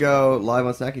right, here we go. Live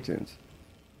on Snacky Tunes.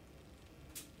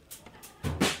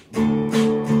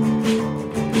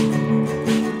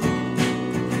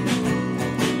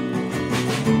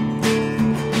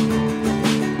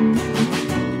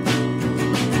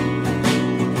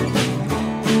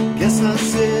 Guess I'll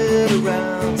sit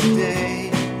around today.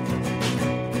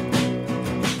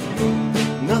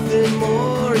 Nothing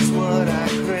more is what I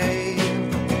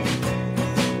crave.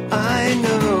 I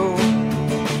know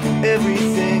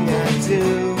everything I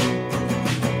do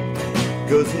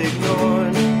goes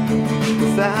ignored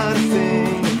without a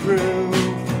thing to prove.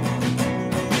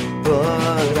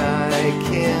 But I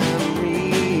can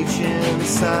reach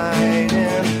inside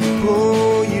and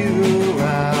pull you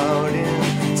out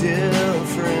in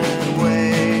different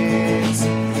ways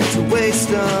to waste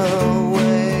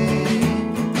away.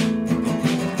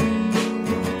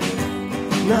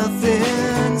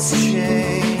 Nothing's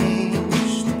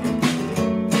changed.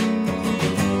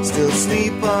 Still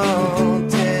sleep all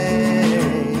day.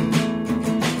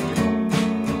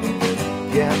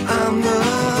 Yeah, I'm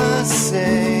the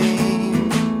same.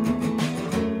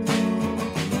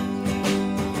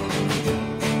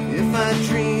 If I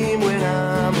dream when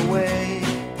I'm away,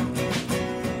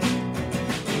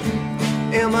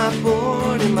 am I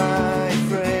bored? Am I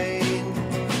afraid?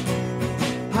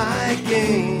 I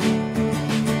gain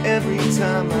every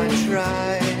time I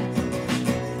try.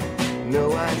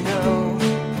 No, I know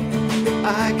that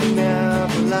I can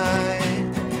never lie,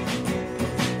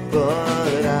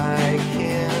 but I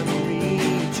can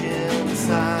reach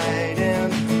inside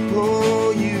and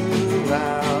pull you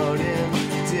out in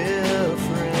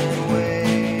different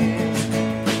ways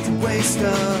to waste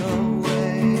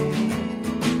away.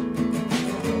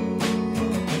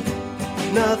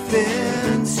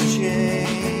 Nothing's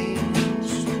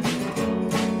changed.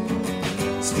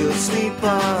 Still sleep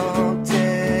all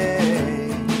day.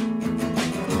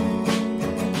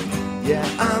 Yeah,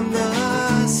 I'm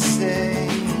the same.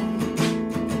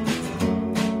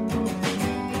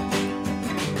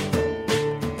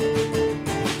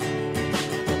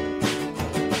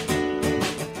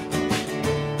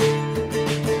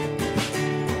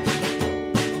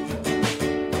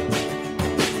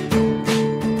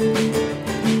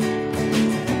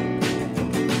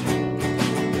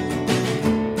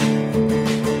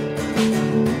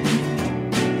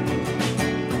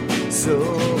 So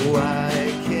why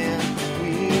can't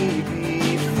we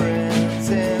be friends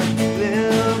and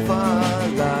live our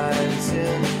lives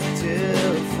in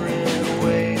different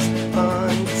ways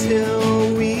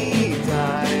until we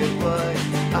die? But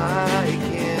I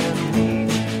can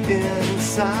reach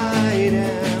inside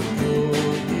and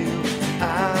pull you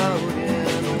out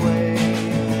in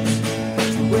ways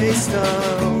to waste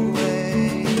away.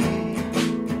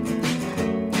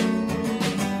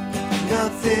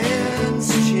 Nothing's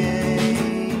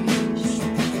changed.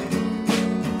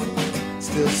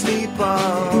 Still sleep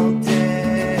all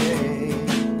day.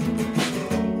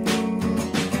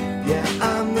 Yeah,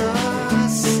 I'm the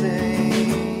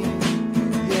same.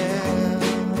 Yeah.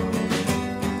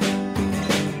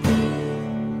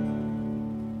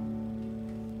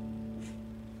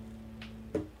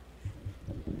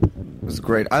 It was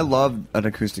great. I love an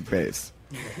acoustic bass.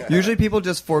 Usually people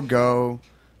just forego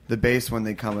the bass when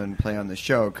they come and play on the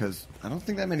show because I don't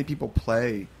think that many people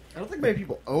play. I don't think many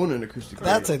people own an acoustic bass.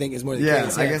 That's, I think, is more the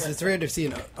case. I guess It's rare to see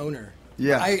an owner.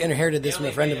 Yeah. I inherited this from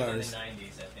a friend of ours.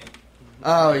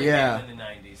 Oh, yeah. In the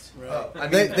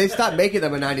 90s. They stopped making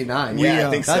them in '99. Yeah,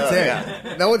 I think so, That's it.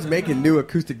 yeah. No one's making new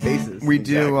acoustic basses. We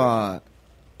do. I've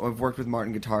worked with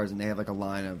Martin Guitars, and they have like a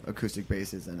line of acoustic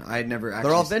basses, and I had never actually.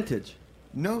 They're all vintage.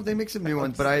 No, they make some new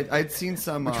ones, but I'd seen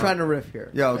some. We're trying to riff here.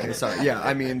 Yeah. Okay. Sorry. Yeah.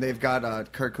 I mean, they've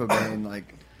got Kurt Cobain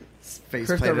like face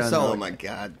Kurt plated on. Novoselic. Oh my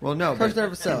god. Well, no. Kurt's but-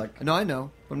 Novoselic. No, I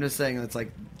know. I'm just saying it's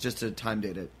like just to time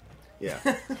date it. Yeah.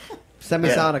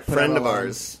 Semisonic. put Friend out of a line.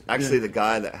 ours, actually the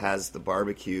guy that has the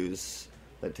barbecues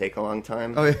that take a long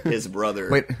time. Oh, yeah. His brother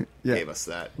Wait, yeah. gave us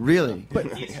that. Really?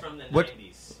 But He's from the What- 90s.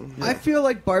 I feel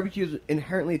like barbecues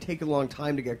inherently take a long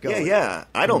time to get going. Yeah.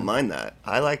 I don't mind that.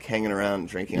 I like hanging around and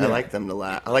drinking. I Yeah. like them to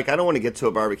laugh. I don't want to get to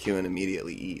a barbecue and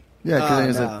immediately eat. Yeah.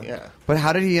 Cause no. Yeah. But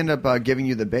how did he end up giving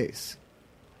you the bass?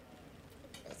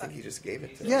 I think he just gave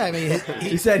it to Yeah, I mean,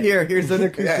 He said, "Here's an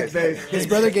acoustic bass." his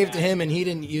brother gave it to him, and he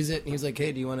didn't use it. And he was like,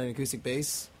 "Hey, do you want an acoustic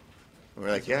bass?" We're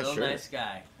like, yeah, Real sure. nice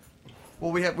guy.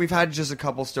 Well, we've had just a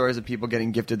couple stories of people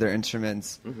getting gifted their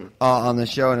instruments on the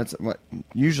show, and it's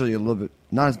usually a little bit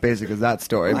not as basic as that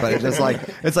story, but it's just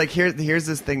like here's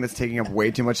this thing that's taking up way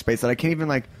too much space that I can't even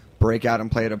like break out and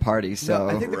play at a party. So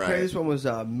No, I think the Right. craziest one was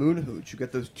Moon Hooch. You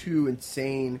got those two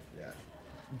insane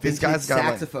These vintage guys got, like-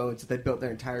 saxophones that they built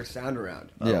their entire sound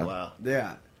around. Oh, Yeah. wow.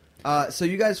 Yeah. So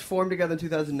you guys formed together in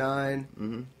 2009,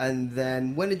 Mm-hmm. and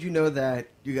then when did you know that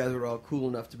you guys were all cool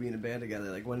enough to be in a band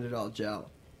together? Like, when did it all gel?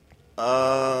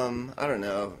 I don't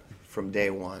know. From day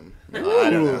one. No, I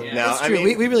don't know. Yeah, No, that's I true.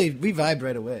 mean, we vibed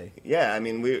right away. Yeah, I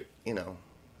mean,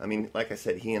 like I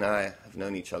said, he and I have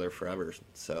known each other forever,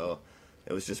 so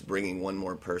it was just bringing one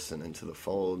more person into the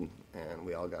fold, and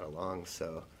we all got along.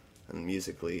 So, and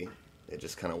musically, it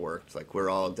just kind of worked. Like, we're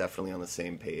all definitely on the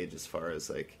same page as far as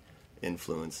like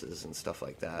influences and stuff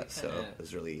like that. So it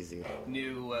was really easy.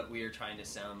 Knew what we were trying to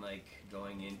sound like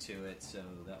going into it, so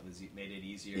that made it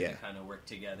easier Yeah. to kind of work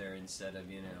together instead of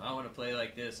I want to play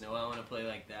like this, no, I want to play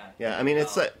like that. Yeah, I mean,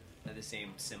 it's like had the same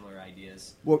similar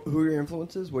ideas. Who are your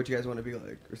influences? What do you guys want to be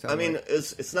like? Or sound I mean, like?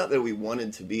 it's not that we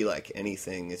wanted to be like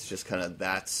anything. It's just kind of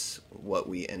that's what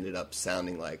we ended up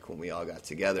sounding like when we all got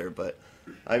together. But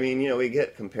I mean, we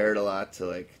get compared a lot to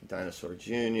like Dinosaur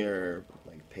Jr.,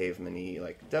 like Pavement-y,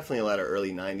 like definitely a lot of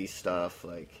early '90s stuff.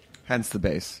 Like hence the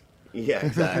bass. Yeah,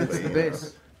 exactly. Hence the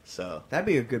bass. So that'd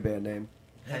be a good band name.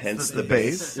 Hence the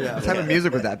bass. Yeah. What type of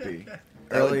music would that be?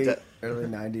 Early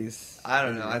 90s. I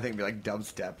don't know. I think it'd be like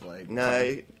dubstep. Like no,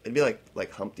 it'd be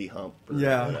like Humpty Hump or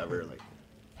whatever. Like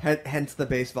hence the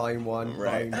bass Volume 1.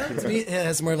 Right. Volume 2. It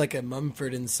has more like a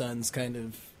Mumford and Sons kind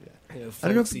of. I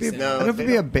don't know if it'd be, I don't know if it'd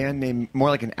be a band name, more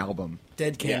like an album.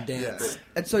 Dead Can Dance.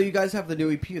 And so you guys have the new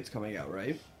EP that's coming out,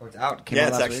 right? Or it's out. Yeah,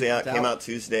 it's actually out. Came out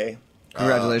Tuesday.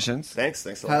 Congratulations. Thanks a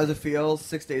lot. How does it feel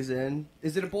 6 days in?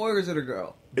 Is it a boy or is it a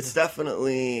girl? It's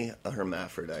definitely a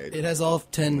hermaphrodite. It has all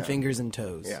 10 fingers and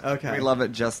toes. Yeah. Okay. We love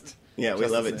it just. Yeah, we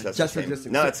love it just for the same.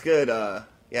 existing. No, it's good.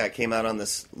 Yeah, it came out on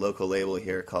this local label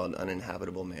here called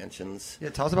Uninhabitable Mansions.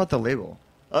 Yeah, tell us about the label.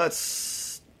 Oh,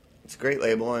 it's a great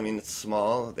label. I mean, it's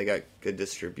small. They got good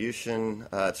distribution.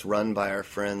 It's run by our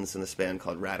friends in this band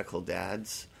called Radical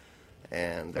Dads,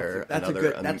 and they're that's a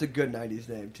good 90s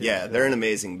name too. Yeah, they're an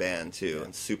amazing band too,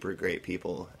 and super great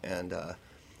people. And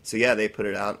so yeah, they put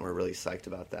it out, and we're really psyched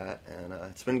about that. And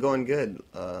it's been going good.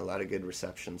 A lot of good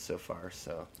reception so far.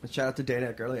 So And shout out to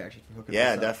Dana Gurley actually for hooking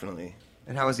yeah, us up. definitely.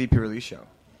 And how was the EP release show?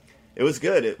 It was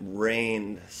good. It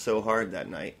rained so hard that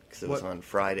night because it was on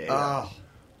Friday. Oh.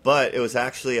 But it was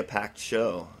actually a packed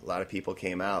show. A lot of people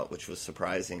came out, which was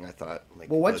surprising. I thought,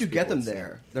 Well, once most you get people them would see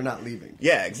there, they're not leaving.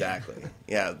 Yeah, exactly.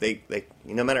 Yeah, they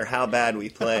no matter how bad we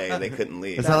play, they couldn't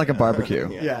leave. It's not like a barbecue.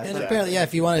 Yeah, And exactly. apparently,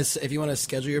 if you want to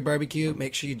schedule your barbecue,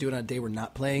 make sure you do it on a day we're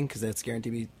not playing because that's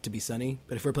guaranteed to be sunny.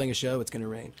 But if we're playing a show, it's going to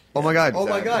rain. Oh my god. Oh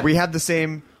my God. We had the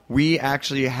same. We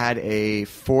actually had a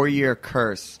 4-year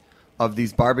curse of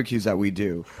these barbecues that we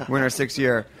do. We're in our 6th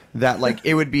year. That like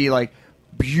it would be like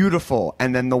beautiful,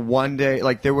 and then the one day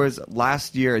like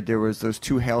last year there was those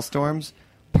 2 hailstorms,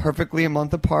 perfectly a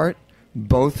month apart.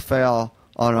 Both fell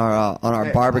on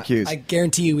our barbecues. I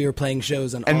guarantee you, we were playing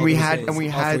shows on and all we those had days, and we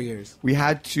all had 4 years. we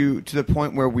had to the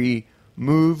point where we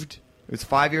moved. It was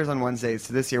 5 years on Wednesdays.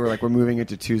 So this year we're moving it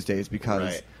to Tuesdays because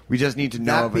Right. we just need to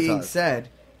know That if it's being us. said,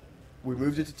 we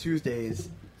moved it to Tuesdays.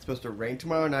 It's supposed to rain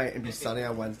tomorrow night and be sunny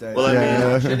on Wednesday. Well, I mean-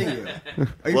 I'm not shitting you.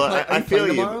 Are you, Well, are I you feel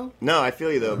playing you. tomorrow? No, I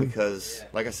feel you though because,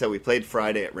 like I said, we played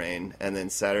Friday it rained, and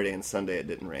then Saturday and Sunday it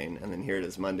didn't rain, and then here it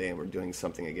is Monday, and we're doing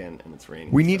something again, and it's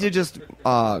raining. We need to just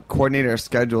coordinate our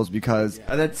schedules because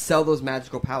And then sell those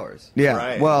magical powers. yeah,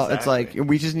 Right, well, exactly. it's like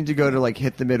we just need to go to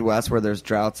hit the Midwest where there's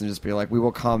droughts and just be like, we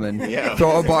will come and Yeah.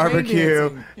 throw a Rain barbecue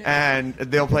dancing. and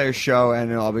they'll play a show and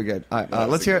it'll all be good. All right,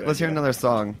 That's let's a hear good let's hear idea. another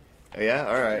song. Yeah,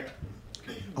 all right.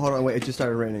 Hold on, wait. It just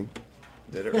started raining.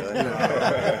 Did it really? What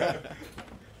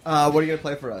are you gonna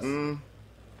play for us? I don't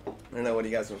know. What do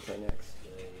you guys want to play next?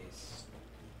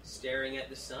 Staring at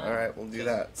the sun. All right, we'll do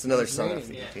that. It's another song off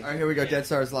the Yeah. EP. All right, here we go. Dead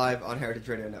Stars live on Heritage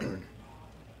Radio Network.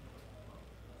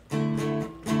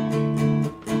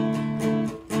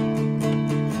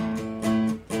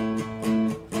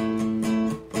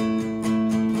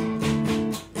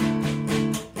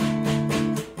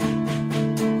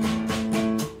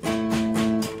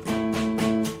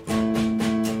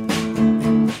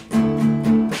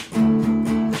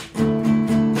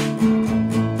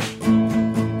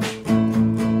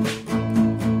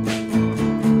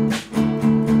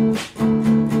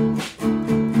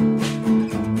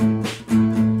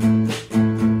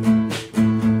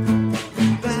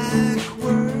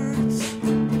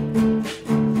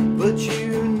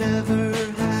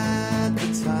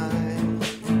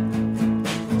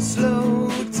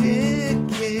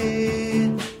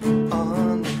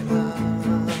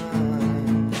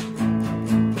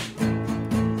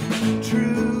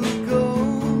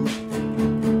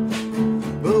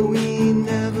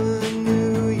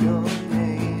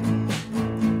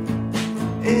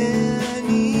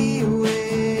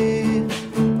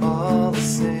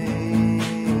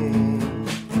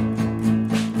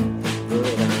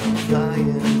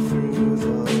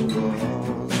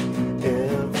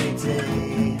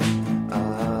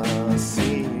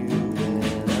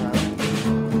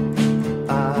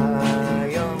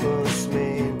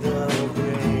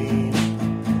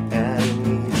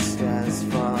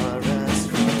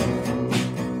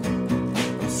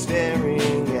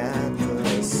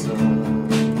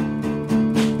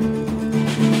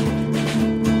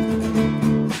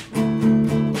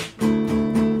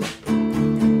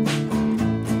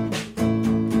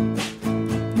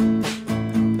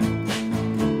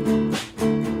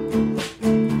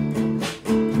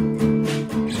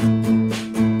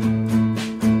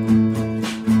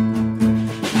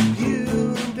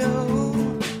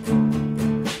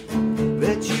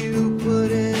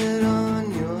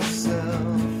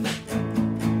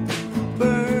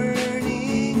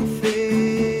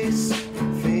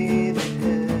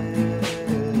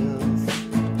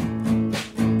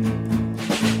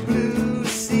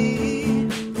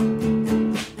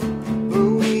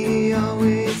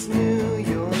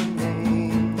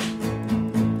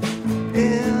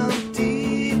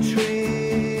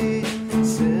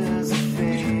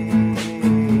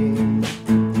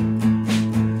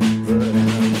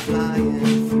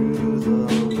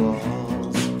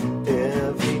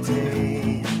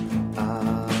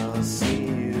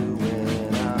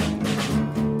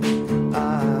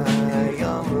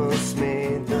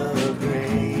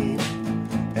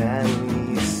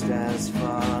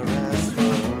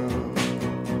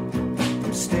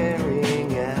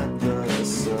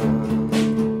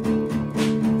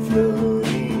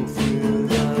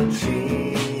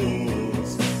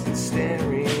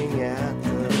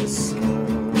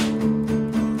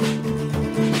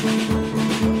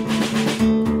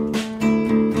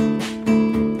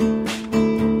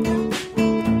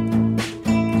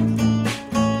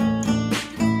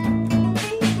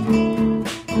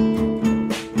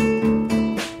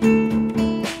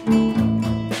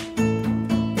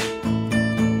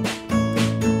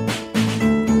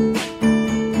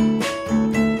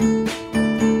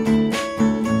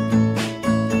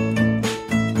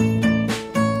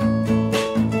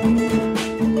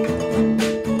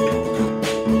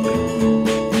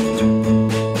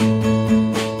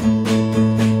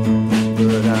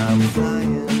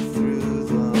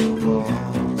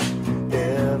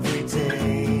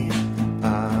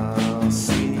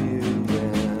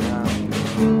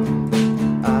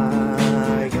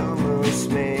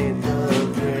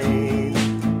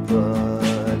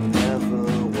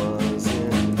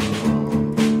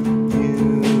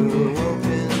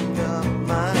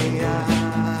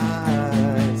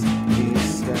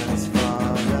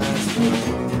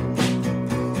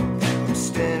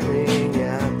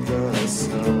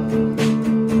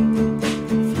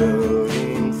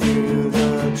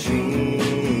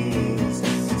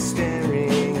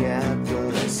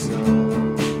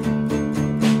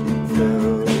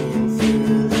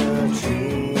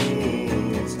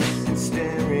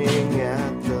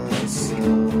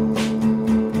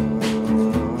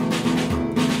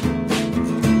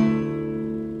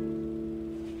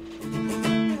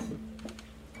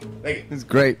 It's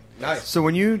great. Nice. So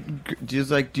when you do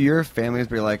your families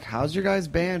be like, "How's your guys'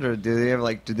 band?" Or do they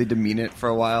ever do they demean it for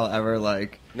a while? Ever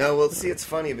No, well, see, it's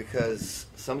funny because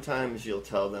sometimes you'll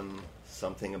tell them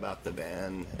something about the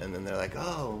band, and then they're like,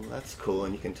 "Oh, that's cool,"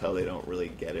 and you can tell they don't really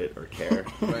get it or care.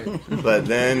 Right. But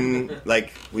then,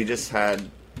 we just had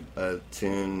a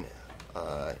tune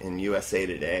in USA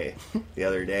Today the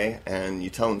other day, and you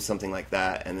tell them something like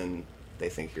that, and then they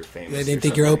think you're famous. They didn't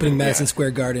think you're opening Madison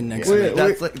Square Garden next week.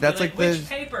 That's like which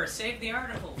paper? Save the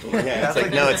article. Yeah,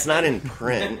 it's no, it's not in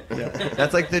print.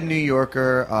 That's like the New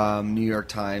Yorker, New York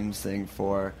Times thing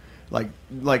for like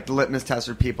litmus test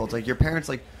for people. It's like your parents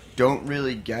don't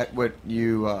really get what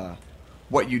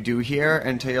you do here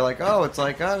until you're like, oh, it's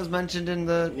like it was mentioned in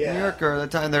the New Yorker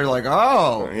at the time. They're like,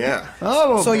 oh, yeah,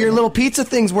 oh, so your little pizza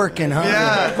thing's working, huh?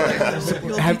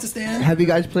 Yeah. Pizza stand. Have you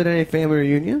guys played any family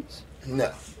reunions?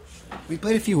 No. We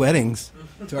played a few weddings,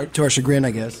 to our chagrin,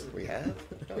 I guess. We have?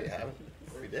 No, we haven't.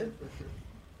 We did.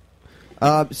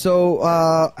 What's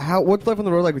life on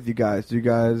the road like with you guys? Do you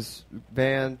guys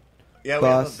van? Yeah,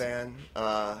 bus? we have a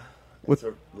van. It's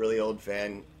a really old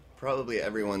van. Probably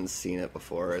everyone's seen it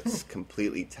before. It's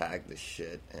completely tagged to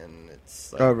shit, and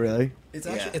it's oh, really? It's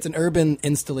actually it's an urban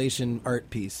installation art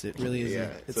piece. It really is. Yeah,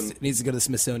 it needs to go to the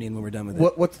Smithsonian when we're done with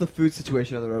it. What's the food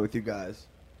situation on the road with you guys?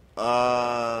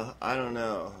 I don't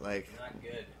know. Not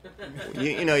good.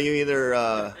 you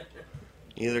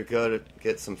either go to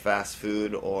get some fast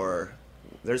food, or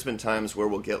there's been times where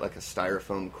we'll get a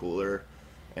styrofoam cooler,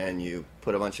 and you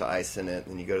put a bunch of ice in it,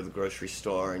 and you go to the grocery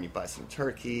store and you buy some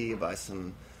turkey, you buy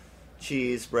some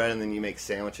cheese, bread, and then you make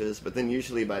sandwiches. But then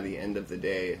usually by the end of the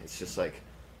day, it's just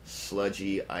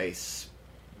sludgy ice,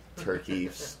 turkey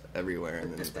everywhere,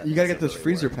 and then you gotta get those really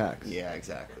freezer work. packs. Yeah,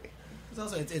 exactly. It's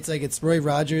also it's Roy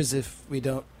Rogers if we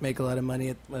don't make a lot of money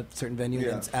at a certain venue,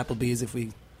 and it's Applebee's if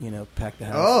we pack the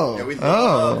house. Oh, yeah,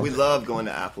 we love going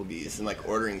to Applebee's and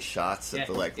ordering shots at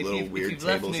the little weird if you've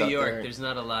left tables New out York, there. there's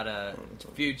not a lot of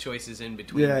food choices in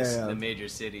between the major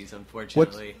cities,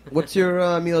 unfortunately. What's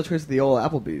your meal of choice at the old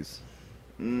Applebee's?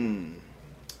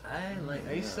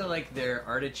 I used to like their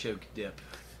artichoke dip.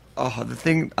 Oh, the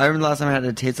thing I remember last time I had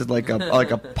it tasted like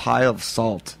a pile of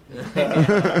salt.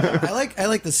 I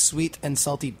like the sweet and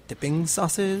salty dipping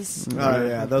sauces. Oh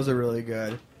yeah, those are really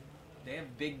good. They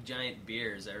have big giant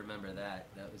beers. I remember that.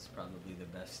 That was probably the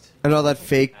best. And all that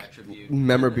fake attribute.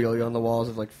 memorabilia on the walls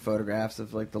of photographs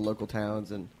of the local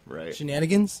towns and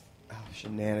Shenanigans. Oh,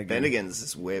 shenanigans. Bennigan's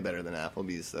is way better than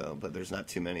Applebee's though, but there's not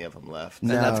too many of them left.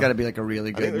 No. And that's got to be a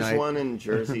really good I think there's night. one in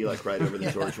Jersey, right over the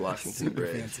George Washington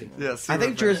Bridge. Yeah, I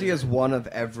think Jersey is one of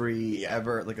every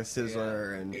ever a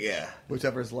Sizzler and Yeah.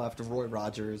 whichever's left of Roy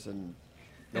Rogers and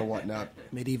whatnot.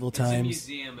 Medieval It's a times.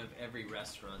 museum of every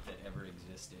restaurant that ever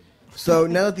existed. So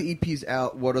now that the EP's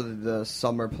out, what are the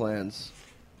summer plans?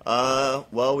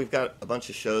 Well, we've got a bunch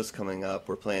of shows coming up.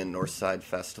 We're playing Northside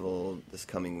Festival this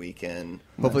coming weekend.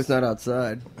 Hopefully it's not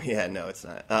outside. Yeah, no, it's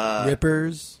not.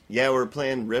 Rippers. Yeah, we're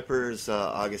playing Rippers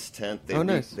August 10th.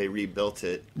 Nice. They rebuilt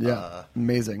it. Yeah,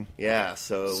 amazing. Yeah,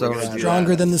 so So we're gonna do Stronger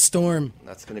that. than the storm.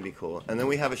 That's going to be cool. And then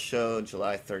we have a show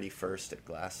July 31st at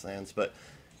Glasslands. But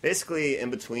basically, in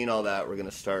between all that, we're going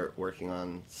to start working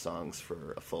on songs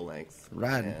for a full length.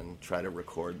 Rad. And try to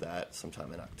record that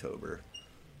sometime in October.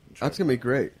 That's gonna be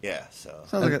great. Yeah, so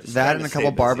Sounds like just that trying and to a stay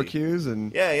couple busy. barbecues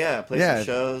and Play Yeah. some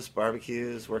shows,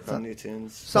 barbecues, work on new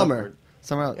tunes. Summer.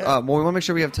 Summer. Yeah. Well, we want to make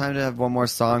sure we have time to have one more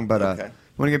song, but Okay. we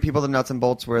want to give people the nuts and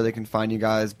bolts where they can find you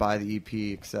guys, buy the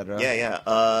EP, etc.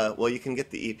 Yeah. Well, you can get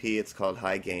the EP. It's called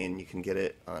High Gain. You can get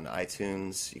it on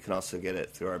iTunes. You can also get it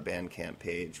through our Bandcamp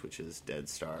page, which is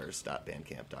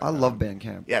deadstars.bandcamp.com. I love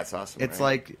Bandcamp. Yeah, it's awesome. It's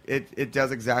right? it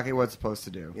does exactly what it's supposed to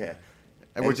do. Yeah.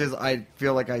 Which is, I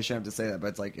feel like I shouldn't have to say that,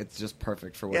 but it's just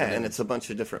perfect for what it is. and it's a bunch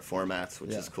of different formats,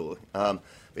 which is cool. But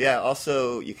yeah,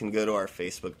 also you can go to our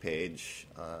Facebook page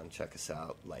and check us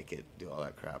out, like it, do all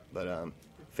that crap. But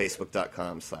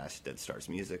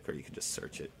facebook.com/deadstarsmusic, or you can just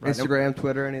search it. Instagram,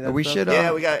 Twitter, any of that We stuff? should,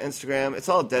 Yeah, we got Instagram. It's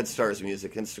all Dead Stars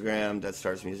Music. Instagram, Dead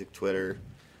Stars Music, Twitter.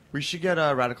 We should get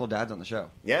Radical Dads on the show.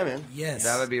 Yeah, man. Yes.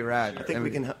 That would be rad. I think And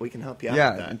we can help you out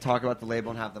Yeah, with that. and talk about the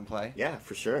label and have them play. Yeah,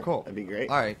 for sure. Cool. That'd be great.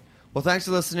 All right. Well, thanks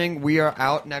for listening. We are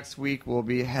out next week. We'll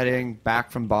be heading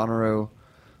back from Bonnaroo.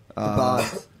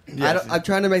 Bonds. I'm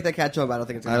trying to make that catch on, but I don't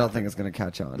think it's gonna happen. it's going to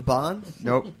catch on. The Bonds?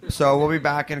 Nope. So we'll be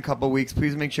back in a couple of weeks.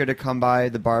 Please make sure to come by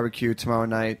the barbecue tomorrow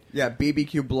night. Yeah,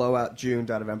 BBQ Blowout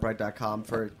June.eventbrite.com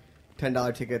for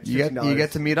 $10 tickets. You $15.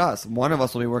 get to meet us. One of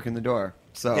us will be working the door.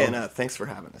 So Yeah, no, thanks for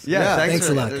having us. Yeah, thanks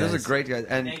for a lot, This is guys. a great guys.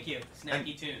 And Thank you.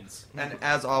 Snacky Tunes. and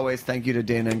as always, thank you to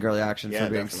Dana and Girly Action Yeah,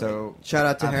 for being definitely. so Shout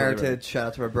out to absolutely Heritage. Shout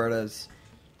out to Roberta's.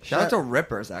 Shout out to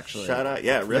Rippers, actually. Shout out,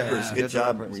 yeah, Rippers. Yeah. Good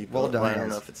job. Rippers. Well done. I don't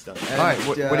know if it's done. All right,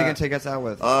 what are you going to take us out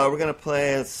with? We're going to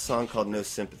play a song called No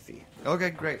Sympathy.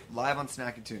 Okay, great. Live on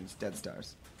Snacky Tunes, Dead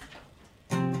Stars.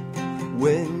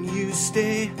 When you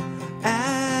stay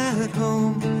at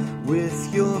home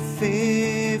with your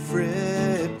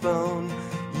favorite bone,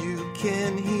 you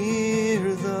can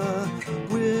hear the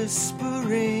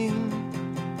whispering.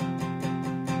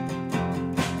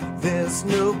 There's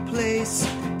no place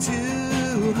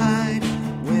to hide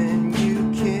when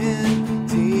you can't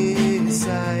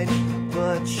decide,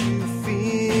 but you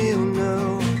feel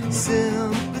no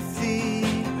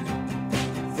sympathy.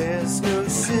 There's no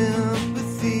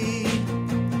sympathy.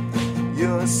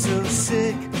 You're so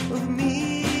sick of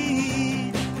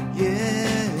me, yeah.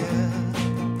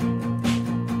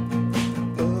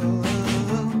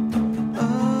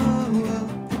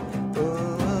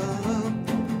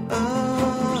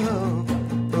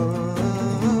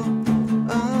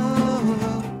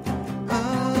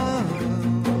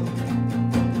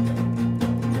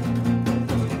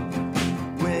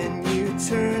 When you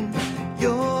turn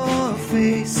your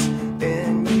face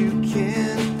and you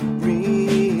can't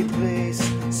replace,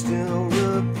 still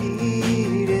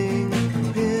repeating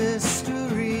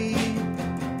history.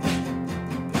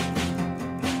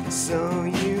 So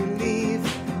you leave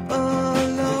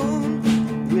alone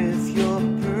with your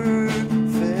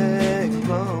perfect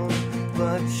bone,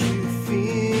 but you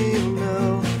feel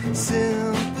no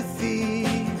sympathy.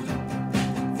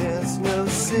 There's no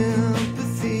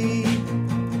sympathy.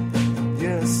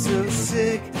 You're so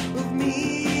sick of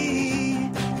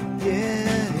me, yeah.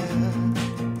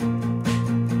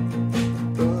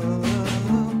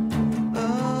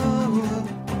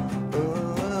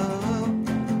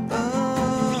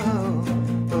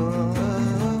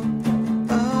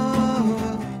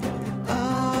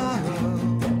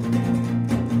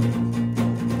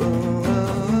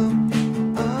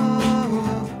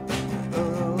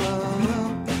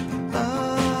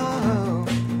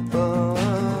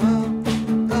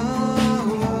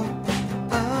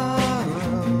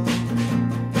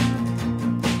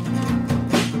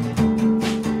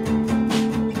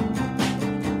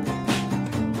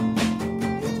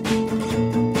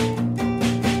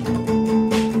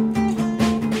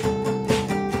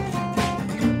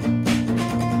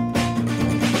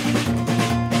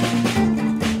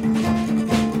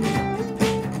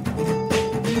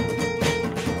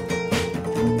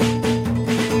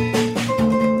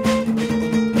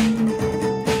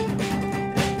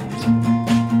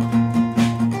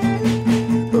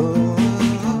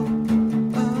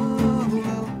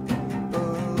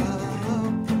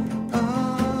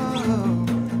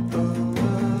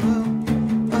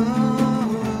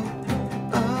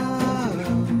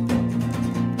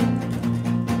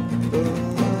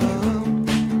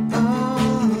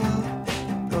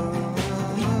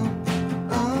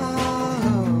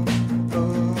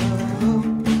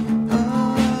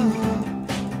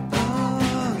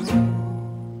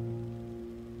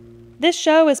 This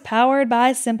show is powered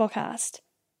by Simplecast.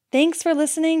 Thanks for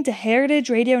listening to Heritage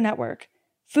Radio Network,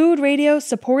 food radio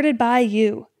supported by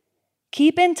you.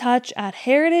 Keep in touch at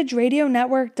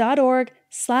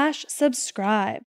heritageradionetwork.org/subscribe.